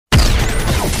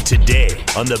Today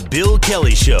on The Bill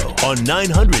Kelly Show on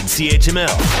 900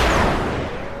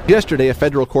 CHML. Yesterday, a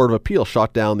federal court of appeal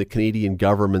shot down the Canadian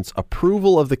government's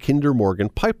approval of the Kinder Morgan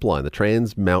pipeline, the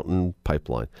Trans Mountain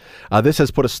pipeline. This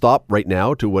has put a stop right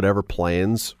now to whatever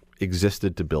plans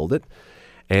existed to build it.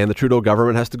 And the Trudeau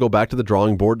government has to go back to the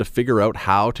drawing board to figure out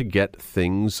how to get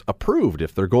things approved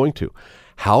if they're going to.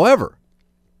 However,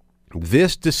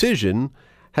 this decision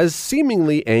has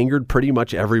seemingly angered pretty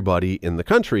much everybody in the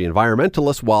country.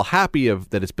 Environmentalists, while happy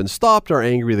that it's been stopped, are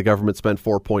angry the government spent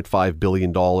 $4.5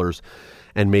 billion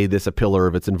and made this a pillar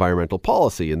of its environmental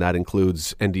policy. And that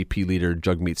includes NDP leader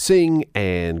Jagmeet Singh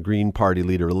and Green Party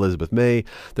leader Elizabeth May.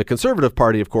 The Conservative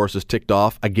Party, of course, is ticked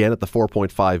off again at the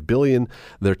 $4.5 billion.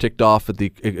 They're ticked off at the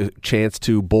chance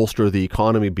to bolster the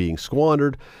economy being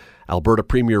squandered. Alberta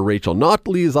Premier Rachel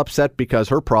Notley is upset because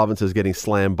her province is getting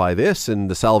slammed by this,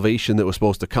 and the salvation that was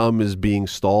supposed to come is being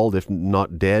stalled, if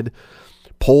not dead.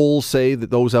 Polls say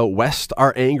that those out west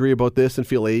are angry about this and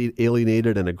feel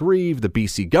alienated and aggrieved. The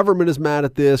BC government is mad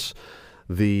at this.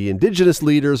 The Indigenous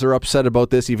leaders are upset about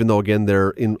this, even though, again, they're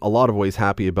in a lot of ways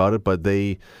happy about it, but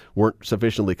they weren't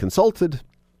sufficiently consulted.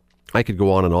 I could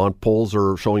go on and on. Polls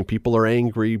are showing people are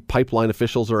angry. Pipeline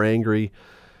officials are angry.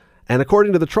 And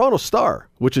according to the Toronto Star,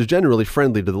 which is generally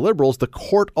friendly to the Liberals, the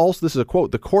court also, this is a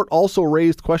quote, the court also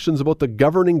raised questions about the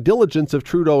governing diligence of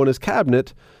Trudeau and his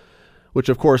cabinet, which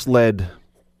of course led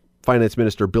Finance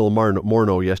Minister Bill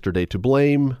Morneau yesterday to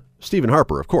blame Stephen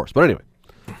Harper, of course. But anyway,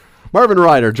 Marvin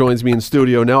Ryder joins me in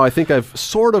studio now. I think I've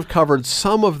sort of covered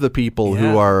some of the people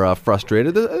who are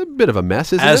frustrated. A bit of a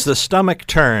mess, isn't it? As the stomach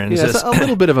turns. Yeah, it's a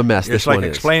little bit of a mess. It's like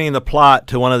explaining the plot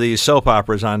to one of these soap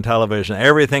operas on television.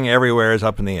 Everything everywhere is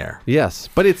up in the air. Yes,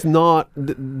 but it's not.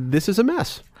 This is a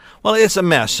mess. Well, it's a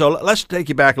mess. So let's take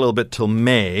you back a little bit till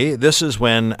May. This is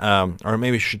when, or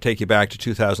maybe we should take you back to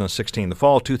 2016, the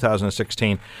fall of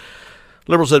 2016.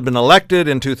 Liberals had been elected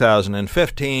in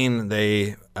 2015.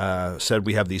 They said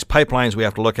we have these pipelines we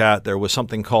have to look at. There was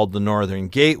something called the Northern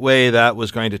Gateway that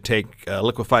was going to take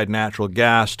liquefied natural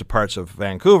gas to parts of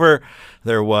Vancouver.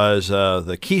 There was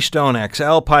the Keystone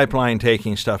XL pipeline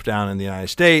taking stuff down in the United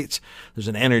States. There's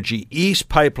an Energy East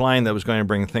pipeline that was going to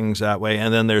bring things that way.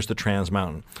 And then there's the Trans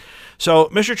Mountain. So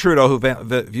Mr. Trudeau,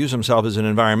 who views himself as an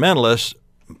environmentalist,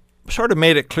 sort of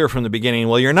made it clear from the beginning,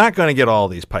 well, you're not going to get all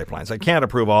these pipelines. I can't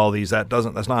approve all these. That's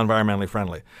not environmentally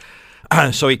friendly.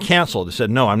 So he canceled. He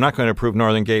said, no, I'm not going to approve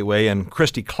Northern Gateway. And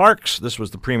Christy Clark's, this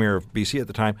was the Premier of BC at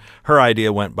the time, her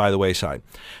idea went by the wayside.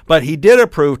 But he did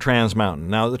approve Trans Mountain.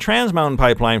 Now, the Trans Mountain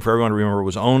pipeline, for everyone to remember,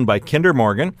 was owned by Kinder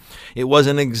Morgan. It was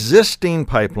an existing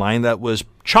pipeline that was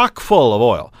chock full of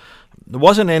oil. There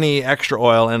wasn't any extra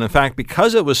oil, and in fact,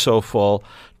 because it was so full,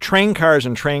 train cars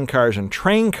and train cars and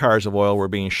train cars of oil were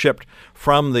being shipped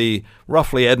from the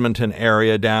roughly Edmonton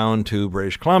area down to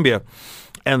British Columbia,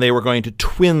 and they were going to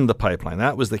twin the pipeline.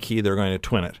 That was the key. They were going to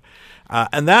twin it.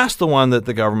 And that's the one that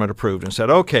the government approved and said,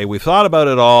 okay, we've thought about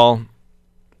it all.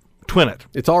 Twin it.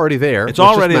 It's already there. It's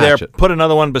already there. Put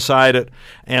another one beside it.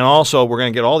 And also, we're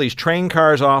going to get all these train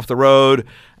cars off the road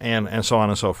and so on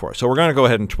and so forth. So we're going to go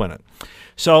ahead and twin it.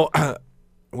 So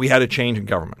we had a change in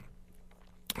government.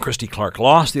 Christy Clark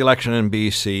lost the election in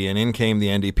BC, and in came the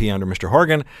NDP under Mr.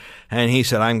 Horgan, and he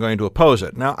said, I'm going to oppose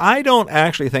it. Now, I don't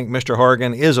actually think Mr.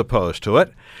 Horgan is opposed to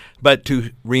it, but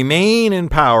to remain in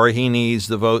power, he needs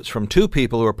the votes from two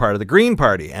people who are part of the Green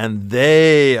Party, and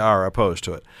they are opposed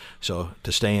to it. So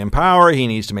to stay in power, he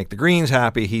needs to make the Greens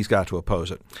happy. He's got to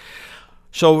oppose it.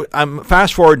 So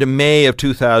fast forward to May of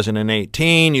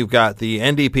 2018. You've got the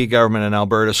NDP government in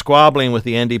Alberta squabbling with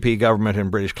the NDP government in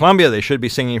British Columbia. They should be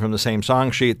singing from the same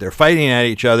song sheet. They're fighting at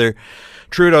each other.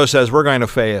 Trudeau says, we're going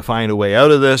to find a way out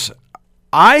of this.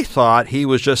 I thought he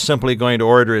was just simply going to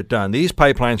order it done. These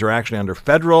pipelines are actually under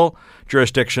federal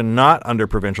jurisdiction, not under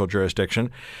provincial jurisdiction.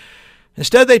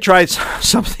 Instead, they tried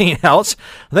something else.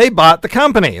 They bought the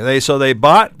company. They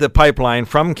bought the pipeline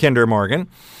from Kinder Morgan.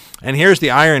 And here's the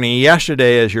irony.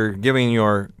 Yesterday, as you're giving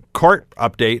your court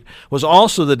update, was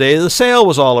also the day the sale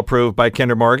was all approved by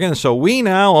Kinder Morgan. So we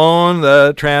now own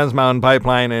the Trans Mountain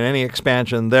pipeline and any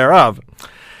expansion thereof.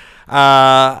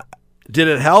 Did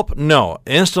it help? No.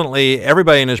 Instantly,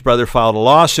 everybody and his brother filed a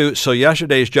lawsuit. So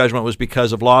yesterday's judgment was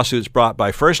because of lawsuits brought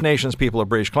by First Nations people of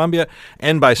British Columbia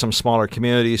and by some smaller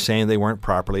communities saying they weren't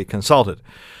properly consulted.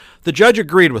 The judge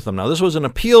agreed with them. Now, this was an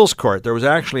appeals court. There was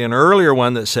actually an earlier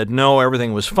one that said, no,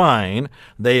 everything was fine.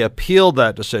 They appealed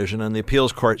that decision, and the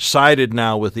appeals court sided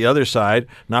now with the other side,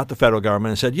 not the federal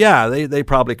government, and said, yeah, they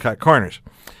probably cut corners.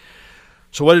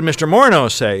 So what did Mr. Morneau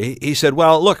say? He said,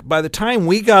 well, look, by the time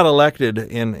we got elected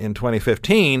in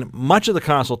 2015, much of the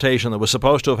consultation that was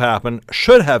supposed to have happened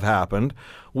should have happened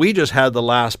We just had the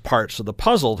last parts of the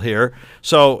puzzle here.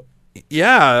 So,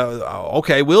 yeah,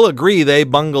 okay, we'll agree they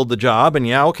bungled the job, and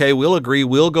yeah, okay, we'll agree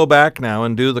we'll go back now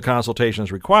and do the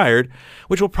consultations required,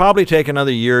 which will probably take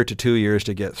another year to 2 years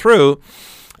to get through.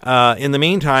 In the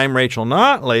meantime, Rachel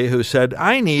Notley, who said,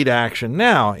 I need action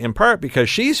now, in part because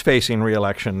she's facing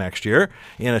re-election next year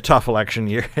in a tough election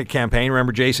year campaign.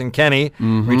 Remember, Jason Kenney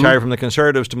retired from the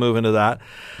Conservatives to move into that.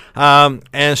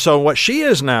 And so what she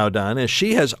has now done is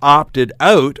she has opted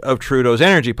out of Trudeau's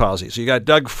energy policy. So you got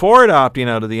Doug Ford opting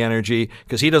out of the energy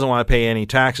because he doesn't want to pay any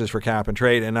taxes for cap and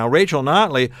trade. And now Rachel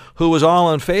Notley, who was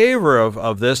all in favor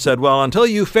of this, said, well, until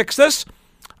you fix this,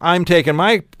 I'm taking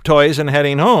my toys and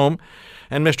heading home.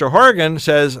 And Mr. Horgan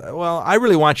says, well, I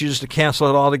really want you just to cancel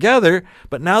it altogether.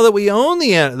 But now that we own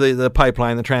the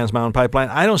pipeline, the Trans Mountain Pipeline,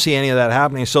 I don't see any of that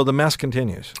happening. So the mess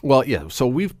continues. Well, yeah. So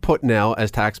we've put now,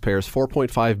 as taxpayers,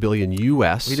 $4.5 billion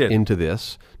US into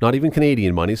this. Not even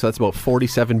Canadian money. So that's about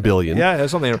 $47 billion. Yeah,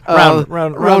 something around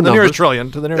the nearest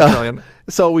trillion to the nearest trillion.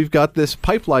 So we've got this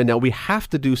pipeline now. We have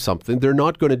to do something. They're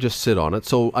not going to just sit on it.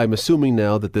 So I'm assuming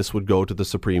now that this would go to the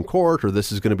Supreme Court, or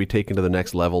this is going to be taken to the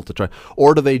next level to try.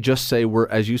 Or do they just say,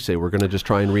 as you say, we're going to just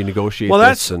try and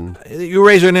renegotiate this? You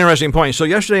raise an interesting point. So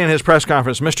yesterday in his press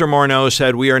conference, Mr. Morneau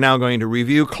said we are now going to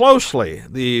review closely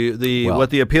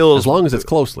what the appeals. As long as it's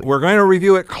closely. We're going to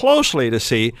review it closely to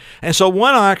see. And so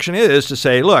one action is to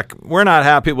say, look, we're not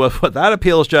happy with what that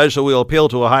appeals judge, so we'll appeal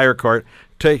to a higher court.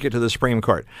 Take it to the Supreme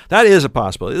Court. That is a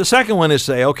possibility. The second one is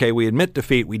say, okay, we admit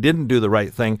defeat, we didn't do the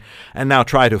right thing, and now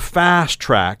try to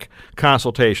fast-track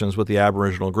consultations with the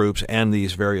Aboriginal groups and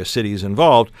these various cities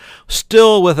involved,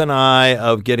 still with an eye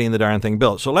of getting the darn thing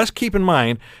built. So let's keep in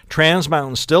mind, Trans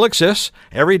Mountain still exists.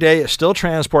 Every day it's still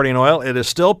transporting oil. It is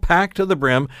still packed to the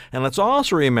brim. And let's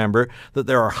also remember that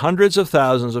there are hundreds of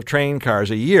thousands of train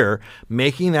cars a year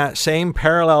making that same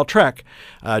parallel trek.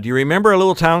 Do you remember a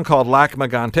little town called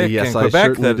Lac-Mégantic in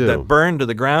Quebec that burned to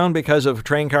the ground because of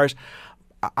train cars?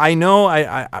 I know,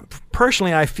 I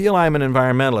personally, I feel I'm an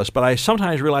environmentalist, but I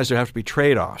sometimes realize there have to be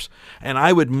trade-offs. And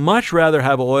I would much rather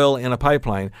have oil in a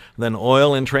pipeline than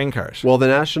oil in train cars. Well, the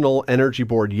National Energy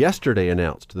Board yesterday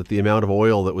announced that the amount of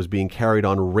oil that was being carried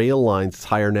on rail lines is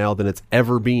higher now than it's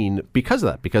ever been because of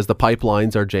that, because the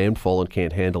pipelines are jammed full and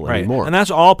can't handle anymore. And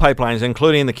that's all pipelines,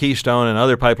 including the Keystone and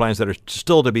other pipelines that are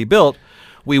still to be built.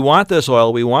 We want this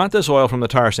oil. We want this oil from the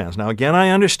tar sands. Now, again, I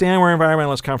understand where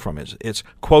environmentalists come from. It's,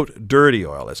 quote, dirty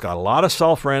oil. It's got a lot of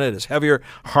sulfur in it. It's heavier,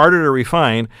 harder to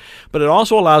refine, but it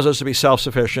also allows us to be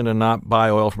self-sufficient and not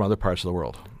buy oil from other parts of the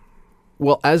world.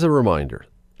 Well, as a reminder,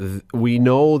 we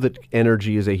know that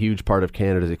energy is a huge part of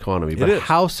Canada's economy, but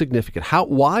how significant?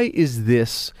 Why is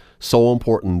this so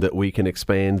important that we can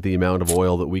expand the amount of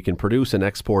oil that we can produce and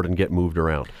export and get moved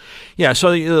around? Yeah,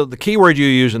 so the key word you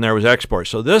used in there was export.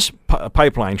 So this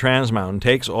pipeline, Trans Mountain,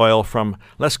 takes oil from,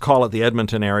 let's call it the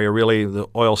Edmonton area, really the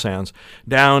oil sands,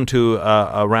 down to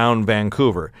around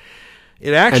Vancouver.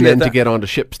 And then to get onto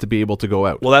ships to be able to go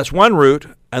out. Well, that's one route,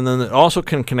 and then it also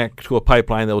can connect to a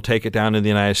pipeline that will take it down to the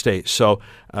United States. So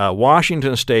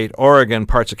Washington State, Oregon,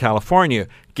 parts of California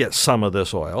get some of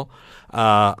this oil.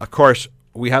 Of course,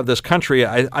 we have this country,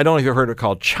 I don't know if you've heard of it,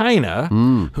 called China,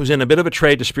 who's in a bit of a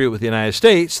trade dispute with the United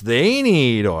States. They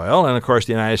need oil, and of course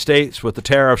the United States with the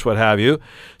tariffs, what have you.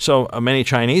 So many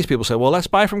Chinese people say, well, let's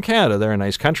buy from Canada. They're a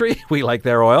nice country. We like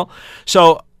their oil.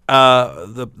 So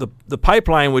the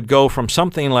pipeline would go from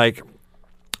something like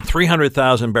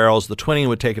 300,000 barrels. The twinning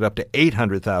would take it up to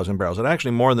 800,000 barrels. It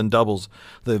actually more than doubles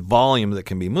the volume that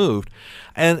can be moved.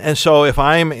 And so if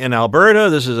I'm in Alberta,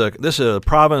 this is a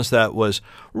province that was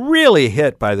really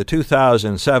hit by the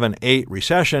 2007-8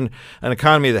 recession, an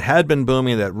economy that had been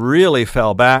booming that really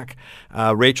fell back.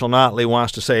 Rachel Notley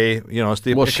wants to say, it's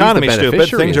the economy's stupid,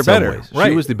 things are better.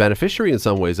 Right. She was the beneficiary in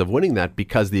some ways of winning that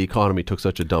because the economy took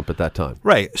such a dump at that time.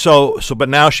 Right. So but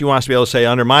now she wants to be able to say,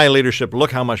 under my leadership,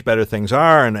 look how much better things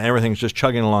are, and everything's just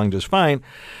chugging along just fine.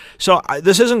 So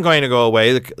this isn't going to go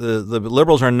away. The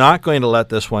Liberals are not going to let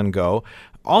this one go.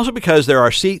 Also because there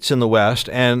are seats in the West,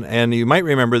 and you might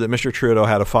remember that Mr. Trudeau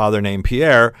had a father named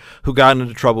Pierre who got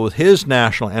into trouble with his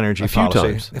national energy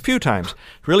policy. A few times.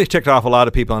 Really ticked off a lot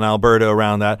of people in Alberta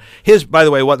around that. By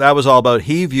the way, what that was all about,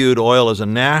 he viewed oil as a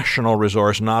national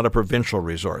resource, not a provincial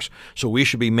resource. So we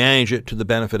should be manage it to the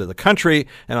benefit of the country,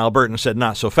 and Albertans said,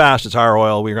 not so fast, it's our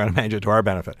oil, we're going to manage it to our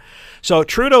benefit. So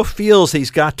Trudeau feels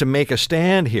he's got to make a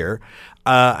stand here.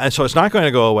 And so it's not going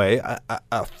to go away.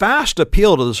 A fast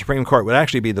appeal to the Supreme Court would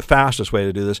actually be the fastest way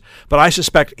to do this. But I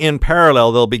suspect in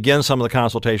parallel, they'll begin some of the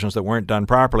consultations that weren't done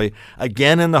properly,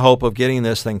 again in the hope of getting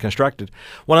this thing constructed.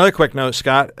 One other quick note,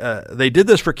 Scott, they did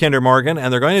this for Kinder Morgan,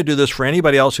 and they're going to do this for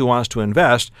anybody else who wants to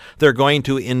invest. They're going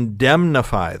to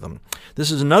indemnify them. This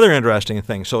is another interesting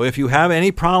thing. So if you have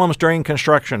any problems during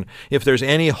construction, if there's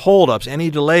any holdups, any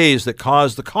delays that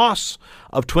cause the costs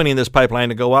of twinning this pipeline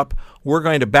to go up, we're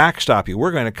going to backstop you.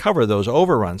 We're going to cover those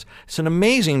overruns. It's an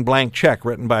amazing blank check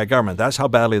written by a government. That's how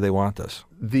badly they want this.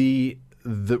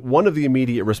 One of the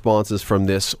immediate responses from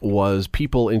this was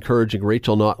people encouraging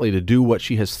Rachel Notley to do what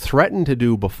she has threatened to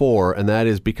do before, and that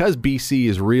is because BC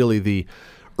is really the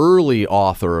early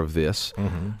author of this,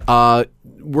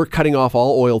 we're cutting off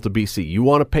all oil to BC. You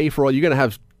want to pay for oil, you're going to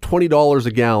have $20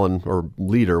 a gallon or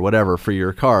liter, whatever, for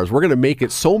your cars. We're going to make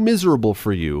it so miserable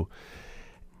for you.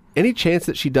 Any chance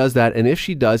that she does that? And if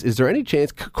she does, is there any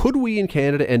chance, could we in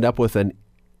Canada end up with an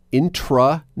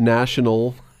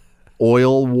intra-national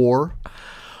oil war?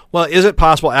 Well, is it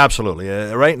possible? Absolutely.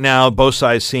 Right now, both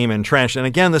sides seem entrenched. And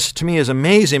again, this to me is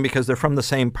amazing because they're from the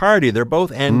same party. They're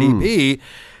both NDP.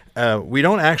 We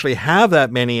don't actually have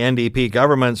that many NDP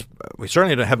governments. We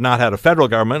certainly have not had a federal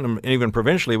government, and even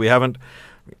provincially, we haven't.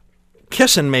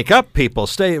 Kiss and make up, people.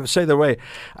 Stay their way.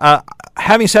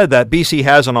 Having said that, BC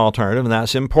has an alternative, and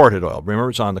that's imported oil. Remember,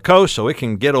 it's on the coast, so it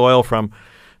can get oil from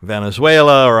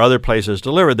Venezuela or other places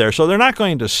delivered there. So they're not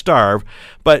going to starve.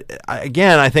 But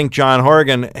again, I think John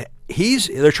Horgan,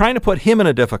 they're trying to put him in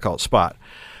a difficult spot.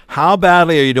 How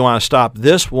badly do you want to stop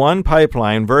this one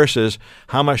pipeline versus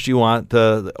how much do you want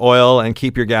the oil and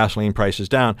keep your gasoline prices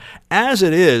down? As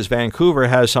it is, Vancouver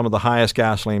has some of the highest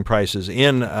gasoline prices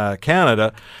in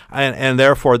Canada, and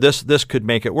therefore this could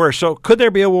make it worse. So could there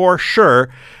be a war? Sure.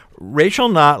 Rachel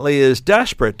Notley is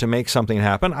desperate to make something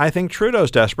happen. I think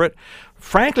Trudeau's desperate.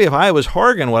 Frankly, if I was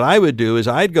Horgan, what I would do is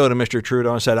I'd go to Mr.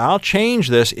 Trudeau and said, I'll change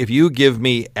this if you give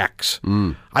me X.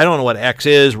 I don't know what X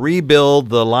is. Rebuild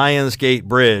the Lionsgate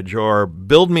Bridge or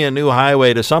build me a new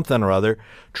highway to something or other.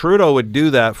 Trudeau would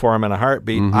do that for him in a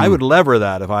heartbeat. I would lever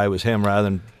that if I was him rather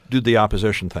than do the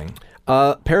opposition thing.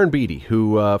 Perrin Beatty,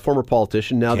 who former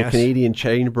politician, now the Canadian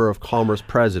Chamber of Commerce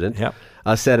president,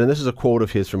 said, and this is a quote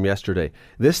of his from yesterday,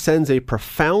 "This sends a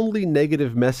profoundly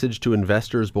negative message to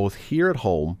investors both here at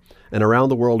home and around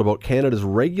the world about Canada's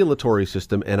regulatory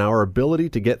system and our ability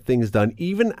to get things done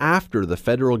even after the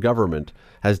federal government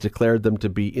has declared them to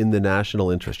be in the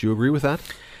national interest." You agree with that?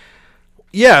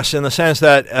 Yes, in the sense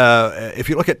that if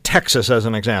you look at Texas as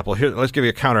an example, here, let's give you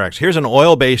a counteract. Here's an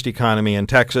oil-based economy in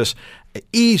Texas,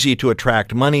 easy to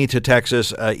attract money to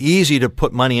Texas, easy to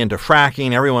put money into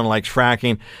fracking. Everyone likes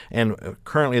fracking. And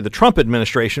currently the Trump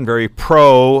administration, very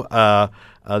pro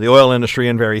the oil industry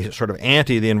and very sort of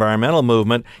anti the environmental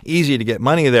movement, easy to get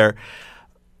money there.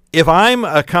 If I'm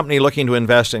a company looking to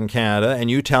invest in Canada and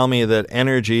you tell me that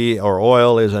energy or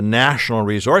oil is a national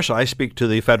resource, I speak to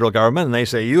the federal government and they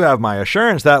say, you have my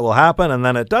assurance that will happen, and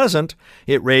then it doesn't,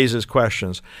 it raises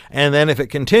questions. And then if it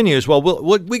continues, well,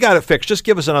 we got it fixed. Just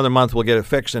give us another month, we'll get it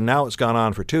fixed. And now it's gone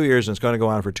on for 2 years and it's going to go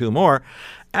on for 2 more.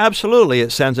 Absolutely,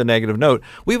 it sends a negative note.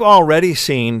 We've already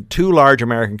seen 2 large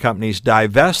American companies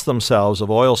divest themselves of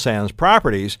oil sands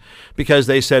properties because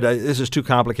they said, this is too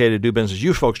complicated to do business.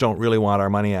 You folks don't really want our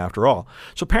money after all.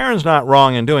 So Perrin's not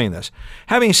wrong in doing this.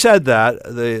 Having said that,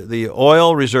 the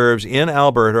oil reserves in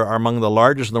Alberta are among the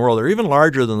largest in the world. They're even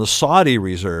larger than the Saudi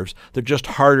reserves. They're just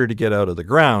harder to get out of the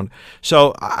ground.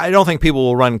 So I don't think people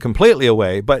will run completely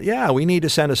away. But yeah, we need to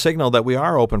send a signal that we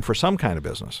are open for some kind of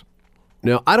business.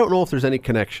 Now, I don't know if there's any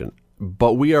connection,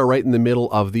 but we are right in the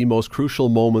middle of the most crucial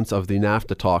moments of the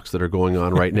NAFTA talks that are going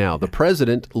on right now. The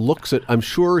president looks at, I'm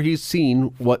sure he's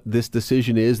seen what this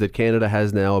decision is, that Canada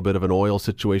has now a bit of an oil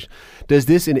situation. Does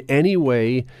this in any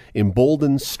way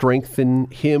embolden, strengthen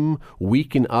him,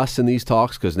 weaken us in these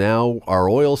talks? Because now our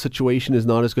oil situation is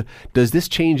not as good. Does this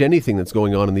change anything that's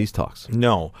going on in these talks?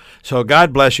 No. So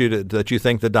God bless you that you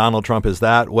think that Donald Trump is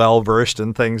that well versed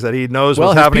in things that he knows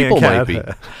what's happening in Canada. Might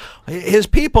be. His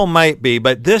people might be,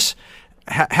 but this,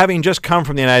 having just come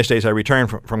from the United States, I returned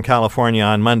from California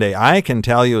on Monday, I can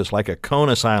tell you it's like a cone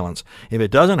of silence. If it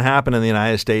doesn't happen in the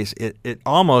United States, it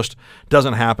almost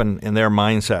doesn't happen in their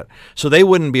mindset. So they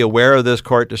wouldn't be aware of this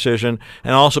court decision,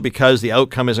 and also because the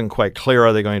outcome isn't quite clear,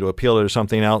 are they going to appeal it or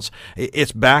something else?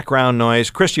 It's background noise.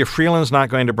 Chrystia Freeland's not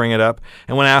going to bring it up,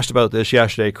 and when asked about this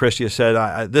yesterday, Chrystia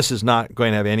said, this is not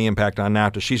going to have any impact on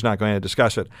NAFTA. She's not going to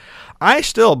discuss it. I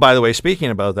still, by the way, speaking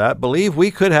about that, believe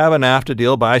we could have a NAFTA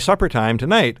deal by supper time time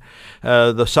tonight.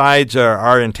 The sides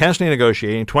are intensely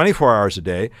negotiating 24 hours a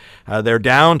day. They're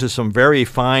down to some very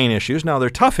fine issues. Now, they're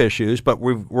tough issues, but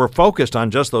we're focused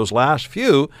on just those last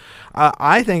few.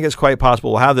 I think it's quite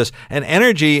possible we'll have this. And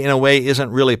energy, in a way, isn't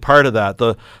really part of that.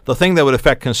 The thing that would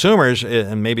affect consumers,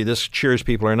 and maybe this cheers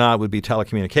people or not, would be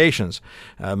telecommunications.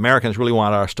 Americans really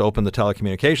want us to open the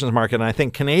telecommunications market, and I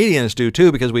think Canadians do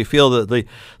too, because we feel that the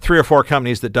 3 or 4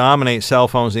 companies that dominate cell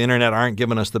phones, the internet, aren't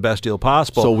giving us the best deal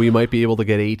possible. So we might be able to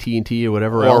get AT&T or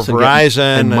whatever or else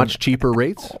Verizon and much cheaper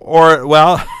rates? Or,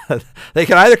 well, they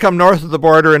could either come north of the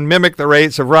border and mimic the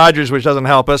rates of Rogers, which doesn't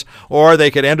help us, or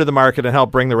they could enter the market and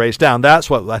help bring the rates down. That's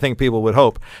what I think people would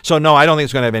hope. So, no, I don't think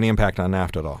it's going to have any impact on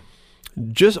NAFTA at all.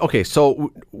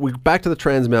 So we back to the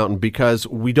Trans Mountain, because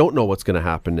we don't know what's going to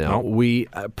happen now. No. We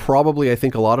probably, I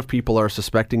think a lot of people are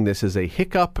suspecting this is a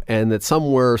hiccup, and that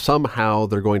somehow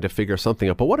they're going to figure something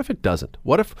out. But what if it doesn't?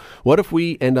 What if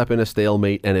we end up in a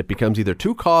stalemate and it becomes either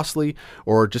too costly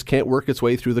or just can't work its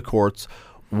way through the courts?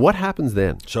 What happens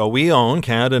then? So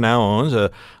Canada now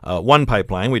owns one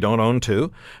pipeline. We don't own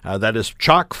 2. That is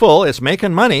chock full. It's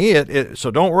making money.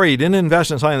 So don't worry, you didn't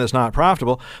invest in something that's not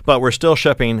profitable, but we're still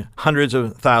shipping hundreds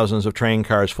of thousands of train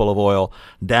cars full of oil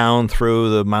down through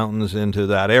the mountains into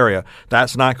that area.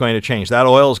 That's not going to change. That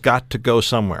oil's got to go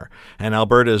somewhere, and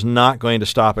Alberta is not going to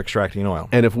stop extracting oil.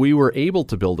 And if we were able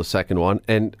to build a second one,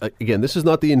 and again, this is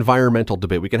not the environmental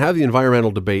debate. We can have the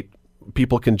environmental debate.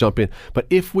 People can jump in. But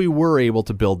if we were able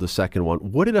to build the second one,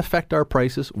 would it affect our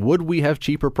prices? Would we have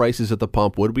cheaper prices at the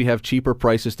pump? Would we have cheaper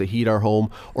prices to heat our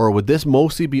home? Or would this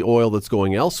mostly be oil that's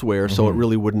going elsewhere, so it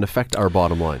really wouldn't affect our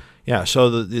bottom line? Yeah,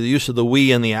 so the use of the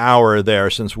we in the hour there,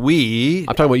 since we...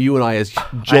 I'm talking about you and I as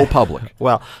Joe Public.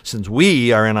 Well, since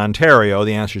we are in Ontario,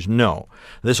 the answer is no.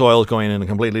 This oil is going in a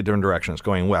completely different direction. It's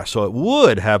going west. So it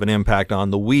would have an impact on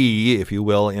the we, if you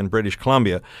will, in British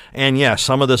Columbia. And yes,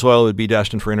 some of this oil would be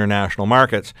destined for international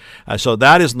markets. So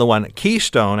that isn't the one.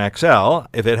 Keystone XL,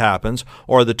 if it happens,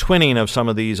 or the twinning of some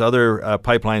of these other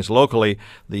pipelines locally,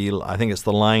 I think it's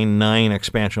the Line 9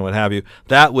 expansion, what have you,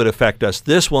 that would affect us.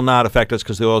 This will not affect us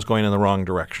because the oil is going in the wrong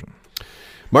direction.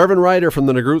 Marvin Ryder from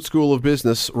the Negrut School of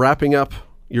Business, wrapping up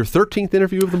your 13th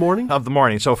interview of the morning? Of the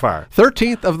morning so far.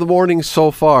 13th of the morning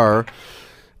so far.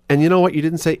 And you know what? You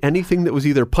didn't say anything that was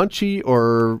either punchy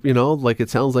or, like it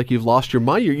sounds like you've lost your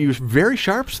mind. You're very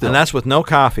sharp still. And that's with no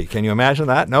coffee. Can you imagine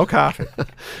that? No coffee.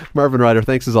 Marvin Ryder,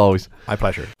 thanks as always. My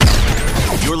pleasure.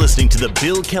 You're listening to the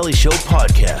Bill Kelly Show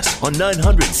podcast on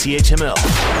 900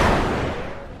 CHML.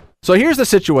 So here's the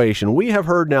situation. We have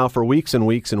heard now for weeks and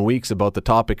weeks and weeks about the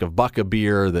topic of Buck a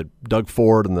Beer, that Doug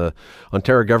Ford and the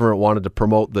Ontario government wanted to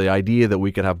promote the idea that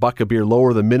we could have Buck a Beer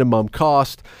lower the minimum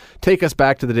cost, take us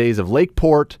back to the days of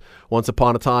Lakeport, once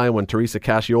upon a time when Teresa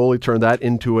Cascioli turned that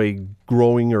into a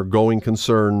going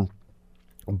concern.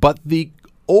 But the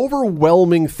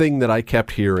overwhelming thing that I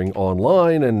kept hearing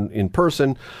online and in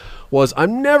person was,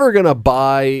 I'm never going to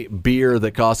buy beer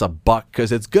that costs $1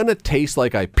 because it's going to taste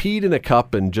like I peed in a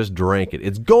cup and just drank it.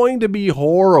 It's going to be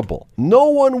horrible. No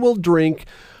one will drink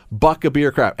Buck a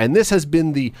Beer crap. And this has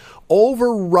been the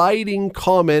overriding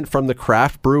comment from the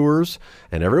craft brewers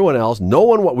and everyone else.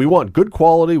 We want good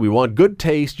quality. We want good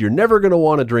taste. You're never going to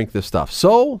want to drink this stuff.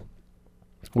 So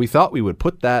we thought we would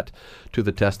put that to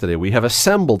the test today. We have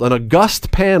assembled an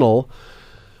august panel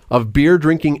of beer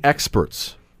drinking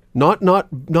experts.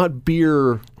 Not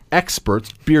beer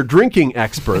experts, beer drinking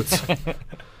experts.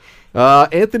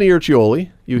 Anthony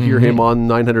Urcioli, you hear him on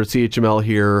 900 CHML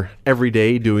here every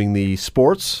day doing the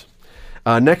sports.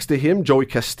 Next to him, Joey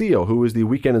Castillo, who is the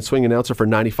weekend and swing announcer for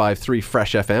 95.3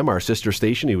 Fresh FM, our sister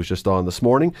station. He was just on this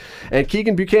morning. And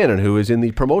Keegan Buchanan, who is in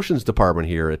the promotions department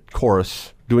here at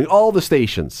Chorus, doing all the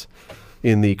stations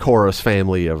in the Chorus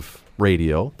family of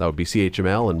radio. That would be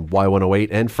CHML and Y108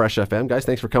 and Fresh FM. Guys,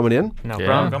 thanks for coming in. No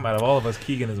problem. Out of all of us,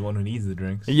 Keegan is the one who needs the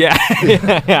drinks. Yeah.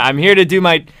 I'm here to do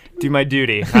my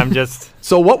duty. I'm just...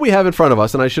 So what we have in front of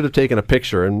us, and I should have taken a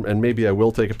picture, and maybe I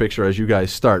will take a picture as you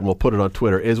guys start, and we'll put it on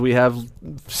Twitter, is we have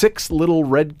 6 little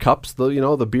red cups,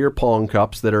 the beer pong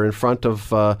cups that are in front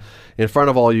of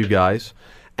all you guys,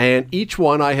 and each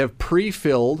one I have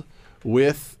pre-filled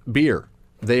with beer.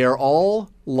 They are all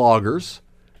lagers.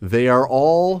 They are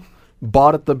all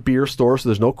bought at the beer store, so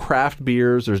there's no craft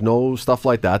beers, there's no stuff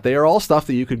like that. They are all stuff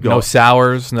that you could go... No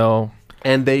sours, no...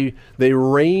 And they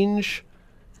range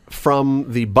from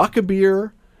the Buck a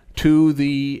Beer to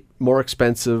the more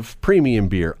expensive premium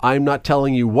beer. I'm not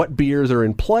telling you what beers are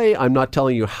in play. I'm not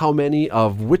telling you how many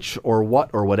of which or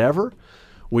what or whatever.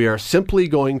 We are simply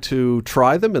going to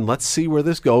try them, and let's see where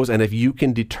this goes. And if you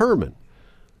can determine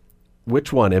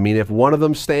Which one? I mean, if one of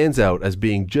them stands out as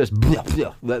being just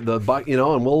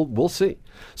and we'll see.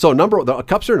 So the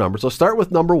cups are numbered. So start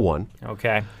with number 1.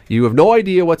 Okay. You have no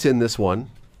idea what's in this one.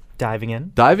 Diving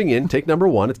in. Take number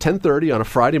 1. It's 10:30 on a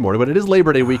Friday morning, but it is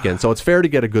Labor Day weekend, so it's fair to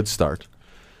get a good start.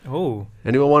 Oh.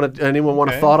 Anyone want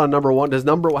a thought on number 1? How's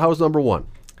number 1?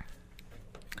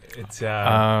 It's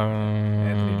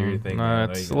Anthony, do your thing.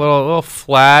 It's a little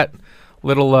flat,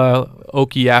 little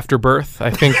oaky afterbirth.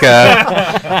 I think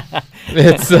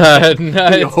it's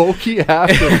The oaky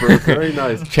afterbirth. Very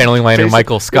nice. channeling Liner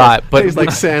Michael Scott, but Tastes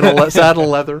like saddle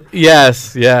leather.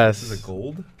 yes. This is a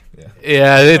gold.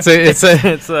 Yeah, it's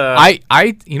a.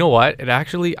 I you know what?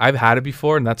 I've had it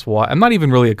before, and that's why I'm not even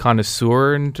really a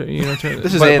connoisseur.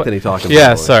 This is Anthony talking.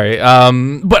 Yeah, sorry.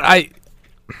 But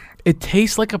it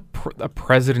tastes like a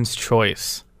president's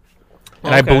choice,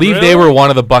 and I believe they were one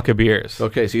of the Buck-a beers.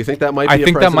 Okay, so you think that might be? I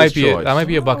think that might choice.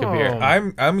 be a Buck-a beer.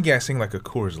 I'm guessing like a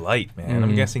Coors Light, man.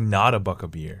 I'm guessing not a Buck-a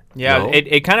beer. Yeah, No?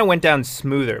 it kind of went down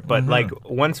smoother, but like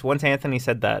once Anthony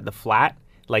said the flat,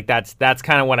 like that's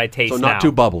kind of what I taste So now. not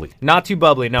too bubbly. Not too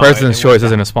bubbly. No. President's Choice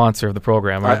isn't a sponsor of the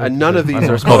program. None of these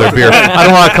are call their beer. I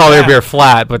don't want to call their beer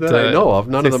flat, but that I know of.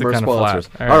 None of them are kind of sponsors.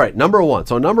 flat. All right, number 1.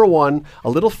 So number 1, a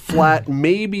little flat,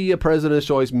 maybe a President's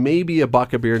Choice, maybe a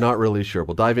Buck-a beer. Not really sure.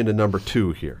 We'll dive into number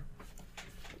 2 here.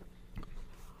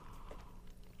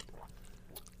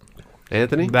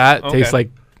 Anthony, That Okay. tastes like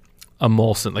a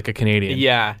Molson, like a Canadian.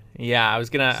 Yeah. I was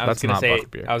gonna that's not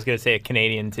Buck beer. say a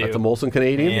Canadian too. that's a Molson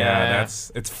Canadian. Yeah.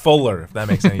 It's fuller, if that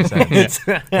makes any sense.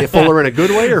 Fuller in a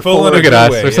good way or Fuller fuller? Look at Good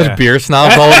us. way, We're yeah. such beer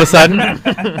snobs all of a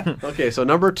sudden. Okay, so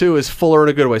number 2 is fuller in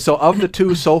a good way. So of the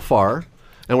 2 so far,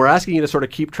 and we're asking you to sort of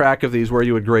keep track of these where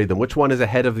you would grade them. Which one is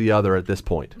ahead of the other at this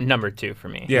point? Number 2 for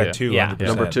me. Yeah, Yeah. 2. Yeah. 100%.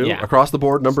 Number 2 Yeah. across the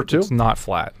board. Number 2, It's not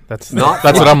flat. That's Not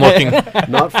that's what I'm looking.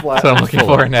 not flat. That's what I'm looking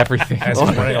fuller. for in everything. As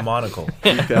he's wearing a monocle.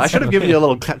 Okay, I should have given you a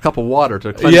little cup of water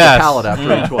to cleanse Yes. the palate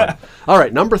after each one. All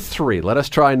right, number 3. Let us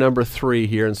try number 3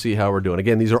 here and see how we're doing.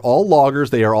 Again, these are all lagers.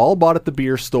 They are all bought at the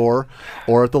beer store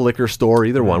or at the liquor store,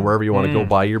 either one, wherever you want to go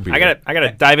buy your beer. I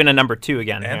gotta dive into number 2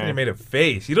 again. Anthony here. made a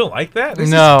face. You don't like that? This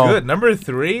No. is good. Number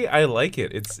 3, I like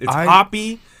it. It's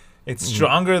hoppy. It's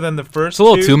stronger than the first It's a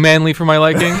little 2. too manly for my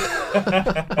liking.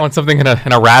 I want something in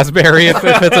a raspberry if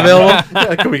it's available.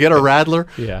 Yeah, can we get a Radler?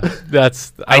 Yeah,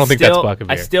 I don't think that's Buck-a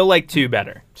I beer. still like 2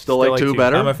 better. Still like 2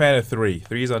 better? I'm a fan of 3.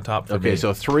 3's on top for me. Okay,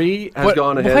 so 3 has But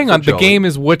gone ahead. hang for on, the Joey. game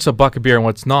is what's a Buck-a beer and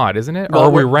what's not, isn't it? No, or are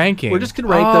we we're- ranking? we're just gonna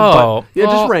rank them, but- yeah,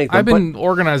 just rank them, I've been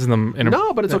organizing them in a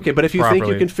No, but it's okay. But if you think you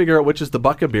properly. can figure out which is the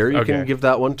Buck-a beer, you can Okay. give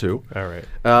that one too. All right.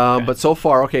 But so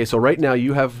far, okay, so right now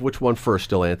you have which one first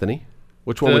still, Anthony?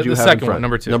 Which one The- would you the have second in front? one,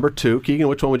 number 2. Number 2. Keegan,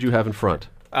 which one would you have in front?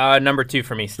 Number 2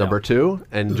 for me still. Number 2.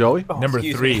 And Joey? Number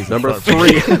excuse 3 me. is Number in front.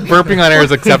 3. Burping on air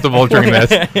is acceptable during this.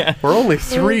 We're only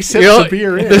 3 sips You know, of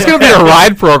beer in. there's going to be a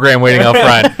ride program waiting up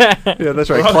front. Yeah, that's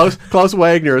right. Klaus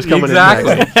Wagner is coming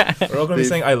Exactly. in next. We're all going to be The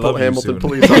saying I love you Hamilton soon.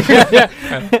 police officer.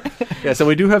 Yeah, so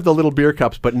we do have the little beer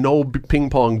cups, but no ping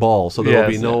pong balls, so there will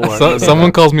be no.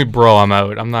 Someone calls me bro, I'm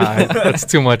out. I'm not. That's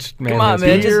too much. Come on,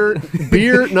 manliness. man.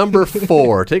 beer number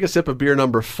 4. Take a sip of beer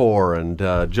number 4,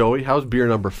 and Joey, how's beer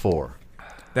number 4?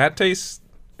 That tastes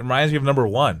reminds me of number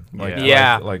 1. Like,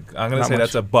 Yeah. Like I'm going to Not say much.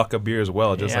 that's a Buck of beer as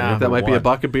well. Just Yeah. like That number might be a 1.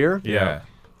 buck of beer. Yeah.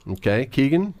 Okay,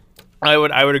 Keegan. I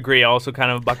would agree. Also, kind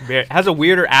of a Buck beer. It has a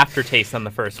weirder aftertaste than the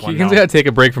first one. You can though. gotta take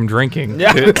a break from drinking.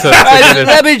 Yeah. to get this-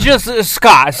 Let me just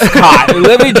Scott.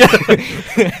 Let me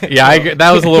just. yeah,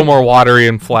 that was a little more watery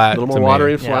and flat. A little to more me.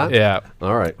 watery and flat. Yeah.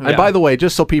 All right. And Yeah. by the way,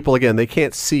 just so people again they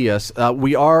can't see us,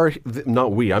 we are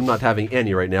not we. I'm not having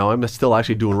any right now. I'm still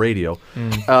actually doing radio.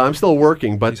 I'm still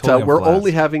working, but holding a we're flask.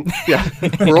 only having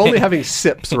we're only having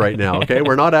sips right now. Okay,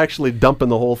 we're not actually dumping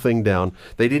the whole thing down.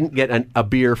 They didn't get a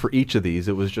beer for each of these.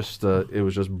 It was just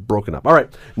broken up. All right,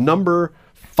 number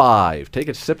 5. Take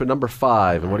a sip of number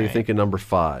 5, and what do you think of number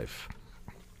 5?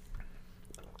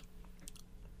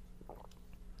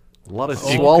 A lot of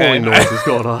swallowing noises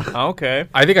going on. Okay.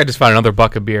 I think I just found another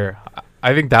buck of beer.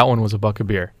 I think that one was a buck of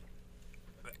beer.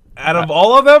 Out of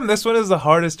all of them, this one is the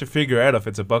hardest to figure out if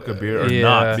it's a Buck of beer or yeah.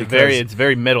 not. It's because- It's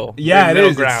very middle. Yeah, Very it middle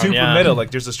is. ground, It's super yeah. middle. Like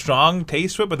there's a strong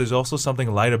taste to it, but there's also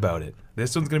something light about it.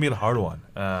 This one's gonna be the hard one.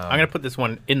 I'm gonna put this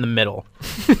one in the middle.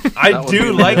 I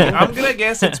do like it. I'm gonna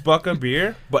guess it's Buck of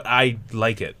beer, but I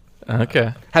like it.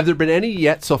 Okay. Have there been any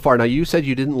yet so far? Now you said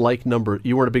you didn't like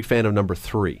you weren't a big fan of number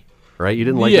 3, right? You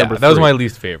didn't like yeah, number 3. that was my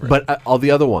least favorite. But all the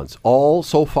other ones, all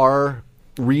so far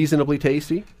reasonably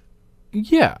tasty.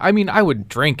 yeah, I mean, I would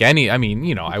drink any. I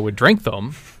mean, I would drink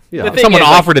them. Yeah. The thing Someone is,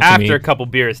 offered it to after me. a couple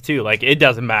beers too. Like it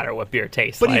doesn't matter what beer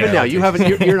tastes But like. even now, you haven't.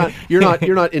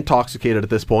 You're not intoxicated at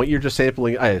this point. You're just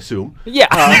sampling, I assume.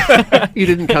 Yeah. You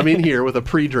didn't come in here with a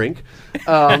pre-drink.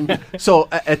 So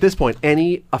at this point,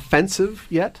 any offensive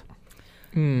yet?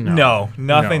 No,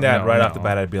 nothing No, that no, right no. off the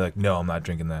bat I'd be like, no, I'm not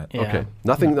drinking that. Yeah. Okay,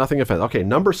 nothing offensive. Okay,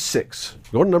 number 6.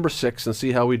 Go to number 6 and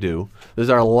see how we do. This is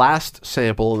our last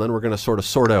sample, and then we're going to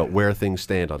sort out where things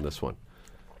stand on this one.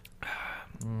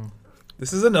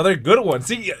 This is another good one.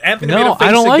 See, Anthony made No, a face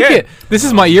I don't like again. it. This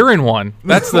is my urine one.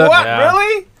 That's the what? Yeah.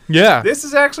 Really? yeah. This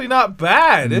is actually not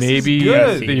bad. This Maybe is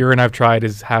good. the urine I've tried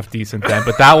is half decent then,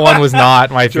 but that one was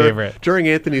not my favorite. During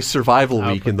Anthony's survival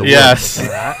week in the Yes, woods.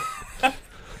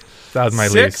 that was my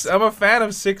 6. least. I'm a fan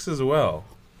of 6 as well.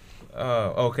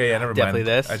 Okay, yeah, never Definitely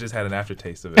mind. this. I just had an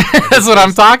aftertaste of it. That's what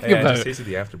I'm talking Yeah, I about. just tasted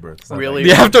the afterbirth. It's not Really?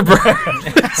 The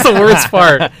afterburn. That's the worst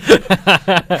part.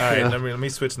 bad. All right, let me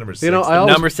switch number 6. You know, I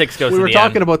always, Number 6 goes we to were the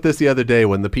talking end. about this the other day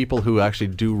when the people who actually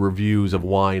do reviews of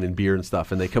wine and beer and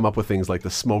stuff, and they come up with things like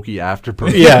the smoky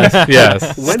afterbirth. Yes,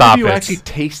 yes. When Stop have you it. actually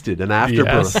tasted an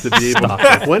afterbirth Yes. to be able?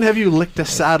 When have you licked a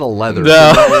saddle leather?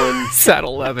 No.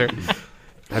 Saddle leather.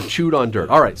 Have chewed on dirt.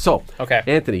 All right, so Okay.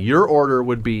 Anthony, your order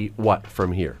would be what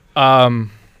from here? Tell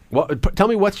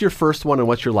me what's your first one and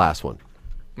what's your last one.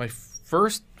 My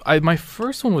first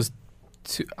one was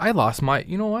 2. I lost my.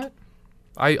 You know what?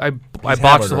 I botched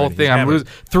hammered the whole already. thing. He's I'm hammered. losing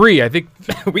 3. I think.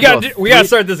 We got to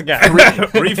start this again.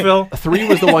 Refill. 3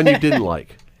 was the one you didn't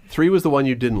like. 3 was the one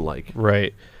you didn't like.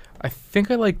 Right. I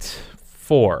think I liked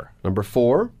 4. Number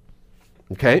 4.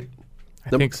 Okay. I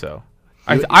think so.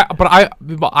 But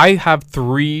I have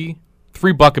 3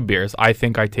 bucket beers. I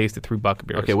think I tasted 3 bucket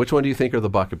beers. Okay, which one do you think are the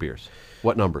bucket beers?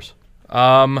 What numbers?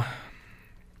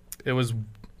 It was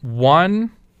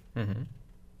 1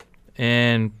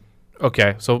 and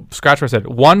okay. So scratch where I said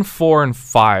 1, 4, and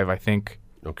 5. I think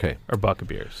Okay. are bucket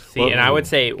beers. See, and I would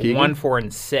say Keegan? 1, 4,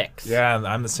 and 6. Yeah,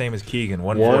 I'm the same as Keegan.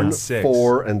 1, 4, 1, and 6.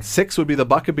 4, and 6 would be the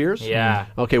bucket beers? Yeah.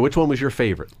 Okay, which one was your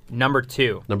favorite? Number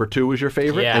 2. Number 2 was your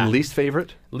favorite? Yeah. And least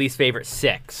favorite? Least favorite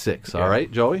 6. 6. All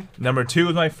right, Joey? Number 2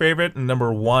 was my favorite, and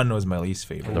number 1 was my least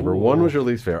favorite. Number 1 was your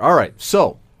least favorite. All right,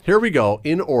 so here we go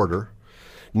in order.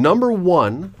 Number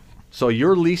 1, so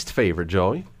your least favorite,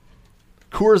 Joey,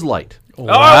 Coors Light. Oh,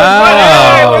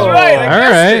 I was right. I All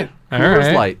guessed right. it. All Coors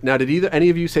right. Light. Now, did any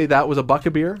of you say that was a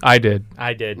bucket beer? I did.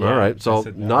 I did. All right, so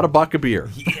said no. not a bucket beer.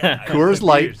 Coors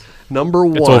Light, number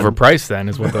 1. It's overpriced then,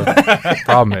 is what the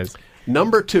problem is.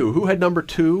 Number 2. Who had number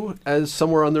 2 as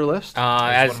somewhere on their list?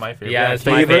 As one of my favorites. Yeah, Yeah, it's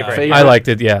my favorite, favorite. favorite. I liked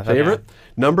it. Yeah. Favorite?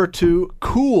 Number 2,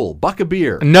 Cool, bucket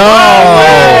beer.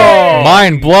 No.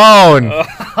 Mind blown.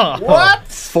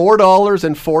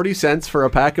 $4.40 for a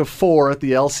pack of 4 at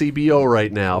the LCBO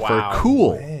right now Wow. for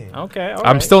Cool. Okay. all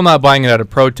I'm right. still not buying it out of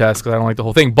protest because I don't like the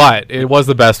whole thing, but it was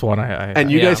the best one.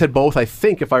 And you Yeah. guys had both, I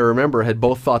think, if I remember, had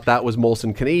both thought that was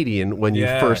Molson Canadian when you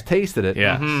Yeah. first tasted it.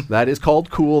 Yeah. Mhm. That is called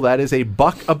Cool. That is a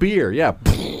buck a beer. Yeah.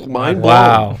 Mind blown.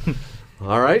 Wow.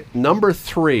 All right. Number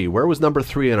 3. Where was number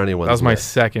 3 on anyone's That was my list?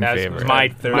 second That's favorite. my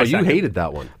Third. Oh, my you second. hated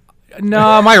that one.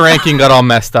 No, my ranking got all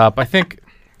messed up. I think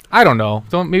I don't know.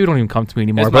 Maybe don't even come to me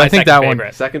anymore. It's But my I think second that favorite.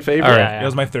 one. Second favorite? All right. Yeah. It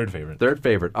was my third favorite. Third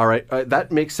favorite. All right.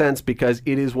 That makes sense because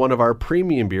it is one of our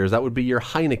premium beers. That would be your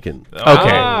Heineken. Okay,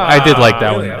 I did like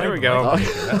that Really? one. I There we like go.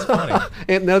 that. That's funny.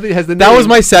 And now that it has the That was name.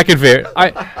 my second favorite.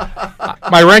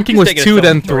 My ranking was Taking a 2, sip,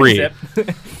 then three 3.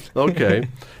 sip. Okay.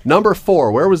 Number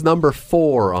 4. Where was number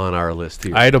 4 on our list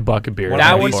here? I had a bucket beer. One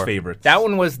That of my was- least favorites. That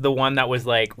one was the one that was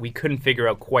like we couldn't figure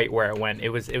out quite where it went. It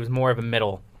was more of a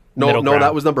middle. No, middle no, ground.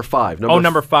 that was number 5.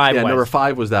 Number 5 Yeah, was. number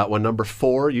 5 was that one. Number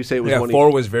 4, you say it was Yeah, one. 4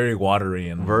 was very watery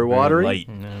and Very watery? light.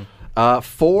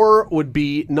 4 would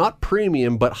be not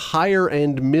premium, but higher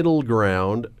end middle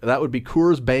ground. That would be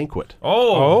Coors Banquet.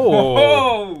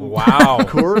 Oh, wow.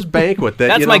 Coors Banquet. That,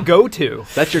 That's you my know, go-to.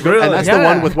 That's your go, Really? and that's the Yeah.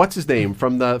 one with what's his name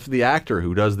from the actor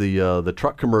who does the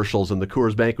truck commercials and the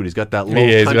Coors Banquet. He's got that low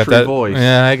Yeah, he's got country that voice.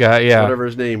 Yeah, I got Whatever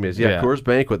his name is. Yeah, Yeah. Coors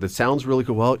Banquet. That sounds really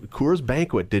cool. Well, Coors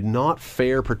Banquet did not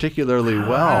fare particularly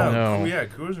well No. Yeah,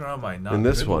 Coors are on my not in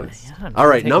this good one. list. I'm All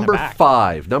right, taken number aback.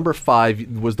 5. Number 5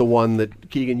 was the one that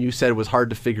Keegan you said was hard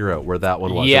to figure out where that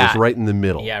one was. It Yeah. was right in the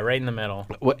middle. Yeah, right in the middle.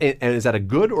 And is that a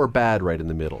good or bad right in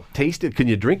the middle? Tasted? Can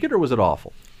you drink it or was it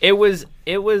awful? It was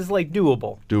like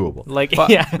doable. Doable. Like But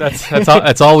yeah.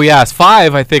 that's all we asked.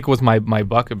 5, I think, was my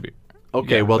bucket beer.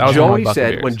 Okay, Yeah, well, that was one of my Joey bucket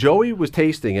said beers. when Joey was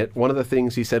tasting it, one of the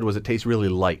things he said was it tastes really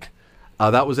light.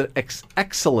 That was an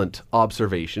excellent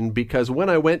observation because when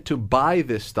I went to buy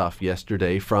this stuff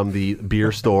yesterday from the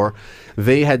beer store,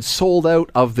 they had sold out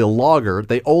of the lager.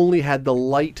 They only had the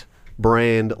light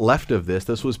brand left of this.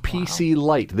 This was PC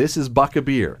Light. This is Buck a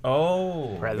Beer.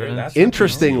 Oh, President. that's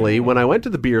Interestingly, when I went to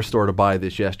the beer store to buy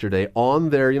this yesterday, on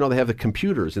there, they have the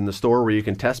computers in the store where you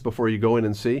can test before you go in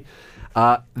and see.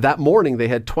 That morning, they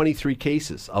had 23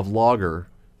 cases of lager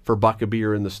for Buck a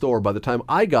Beer in the store. By the time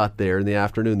I got there in the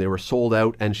afternoon, they were sold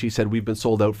out, and she said we've been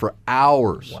sold out for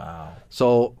hours. Wow.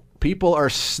 So people are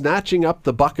snatching up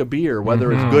the Buck a Beer,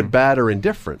 whether it's good, bad, or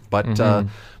indifferent.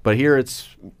 But here it's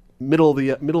middle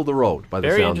of the road by the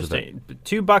Very sounds of it.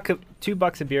 interesting.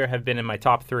 $2 a beer have been in my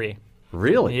top 3.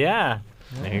 Really? Yeah.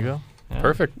 There you go.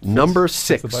 Perfect. Number the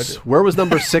 6. budget. Where was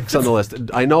number 6 on the list?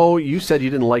 I know you said you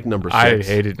didn't like number 6. I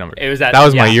hated number. It was that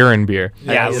was my yeah. urine beer.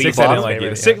 Yeah, Six, Lee's I didn't Bob's like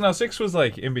favorite, it. Six was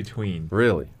like in between.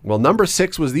 Really? Well, number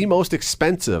 6 was the most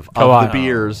expensive Come of on. the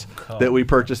beers that we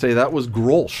purchased today. That was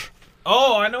Grolsch.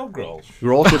 Oh, I know Grolsch.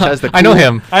 Grolsch, which has the I know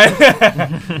him.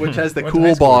 which has the Went to cool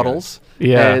high school bottles,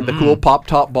 Yeah. and the cool pop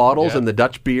top bottles, Yeah. and the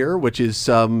Dutch beer, which is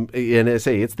and I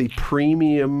say it's the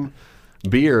premium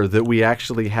beer that we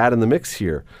actually had in the mix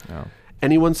here.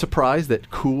 Anyone surprised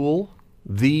that Cool,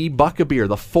 the Buck a Beer,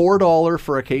 the $4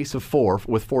 for a case of 4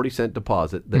 with 40-cent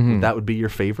deposit, that would be your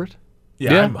favorite?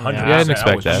 Yeah. I'm 100%. Yeah, I didn't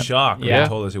expect was that. shocked when Yeah. they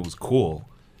told us it was cool.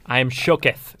 I am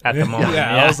shooketh at the moment.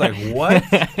 Yeah, I was like, what?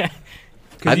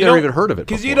 I've never even heard of it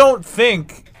Because you before. don't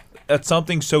think that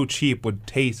something so cheap would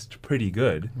taste pretty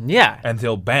good Yeah.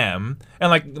 until bam. And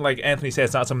like Anthony said,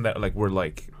 it's not something that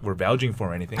we're vouching for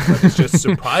or anything, but it's just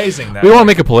surprising that We don't want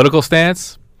to make a political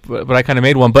stance, but I kind of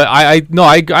made one. But I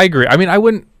agree. I mean, I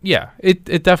wouldn't. Yeah, it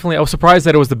definitely. I was surprised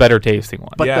that it was the better tasting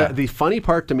one. But Yeah. the funny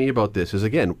part to me about this is,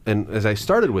 again, and as I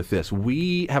started with this,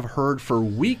 we have heard for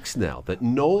weeks now that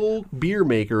no beer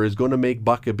maker is going to make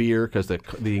Buck a Beer because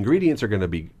the ingredients are going to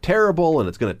be terrible and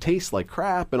it's going to taste like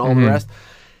crap and all the rest.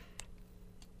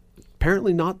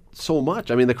 Apparently not so much.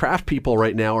 I mean, the craft people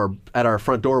right now are at our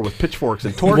front door with pitchforks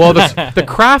and torches. Well, the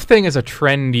craft thing is a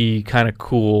trendy, kind of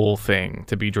cool thing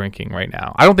to be drinking right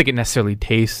now. I don't think it necessarily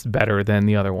tastes better than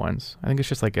the other ones. I think it's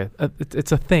just like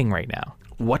it's a thing right now.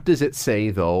 What does it say,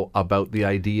 though, about the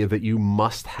idea that you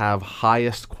must have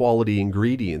highest quality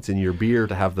ingredients in your beer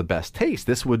to have the best taste?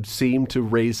 This would seem to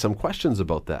raise some questions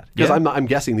about that. Because Yeah. I'm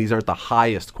guessing these aren't the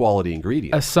highest quality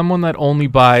ingredients. As someone that only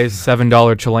buys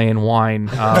 $7 Chilean wine,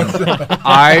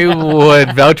 I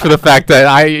would vouch for the fact that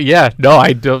I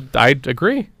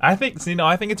agree. I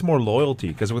think it's more loyalty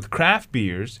because with craft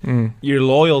beers, you're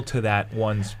loyal to that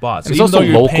one spot. So It's even also though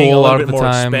you're local paying a a lot little of bit the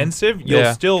more time. expensive, you'll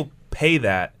Yeah. still pay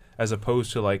that as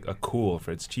opposed to like a Cool if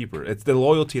it's cheaper. It's the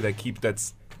loyalty that keeps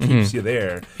you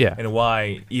there. Yeah. And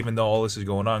why, even though all this is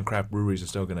going on, craft breweries are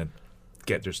still gonna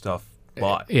get their stuff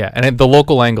bought. Yeah, and the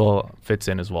local angle fits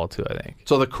in as well too. I think.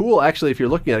 So the Cool, actually, if you're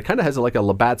looking at it, kind of has like a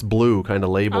Labatt's Blue kind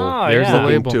of label. Oh, There's yeah. the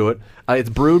looking label. to it. It's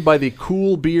brewed by the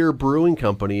Cool Beer Brewing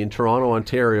Company in Toronto,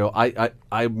 Ontario. I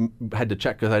had to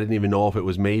check because I didn't even know if it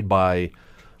was made by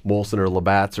Molson or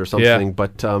Labatt's or something.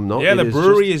 But no, Yeah, it the is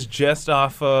brewery is just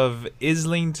off of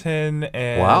Islington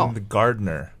and Wow.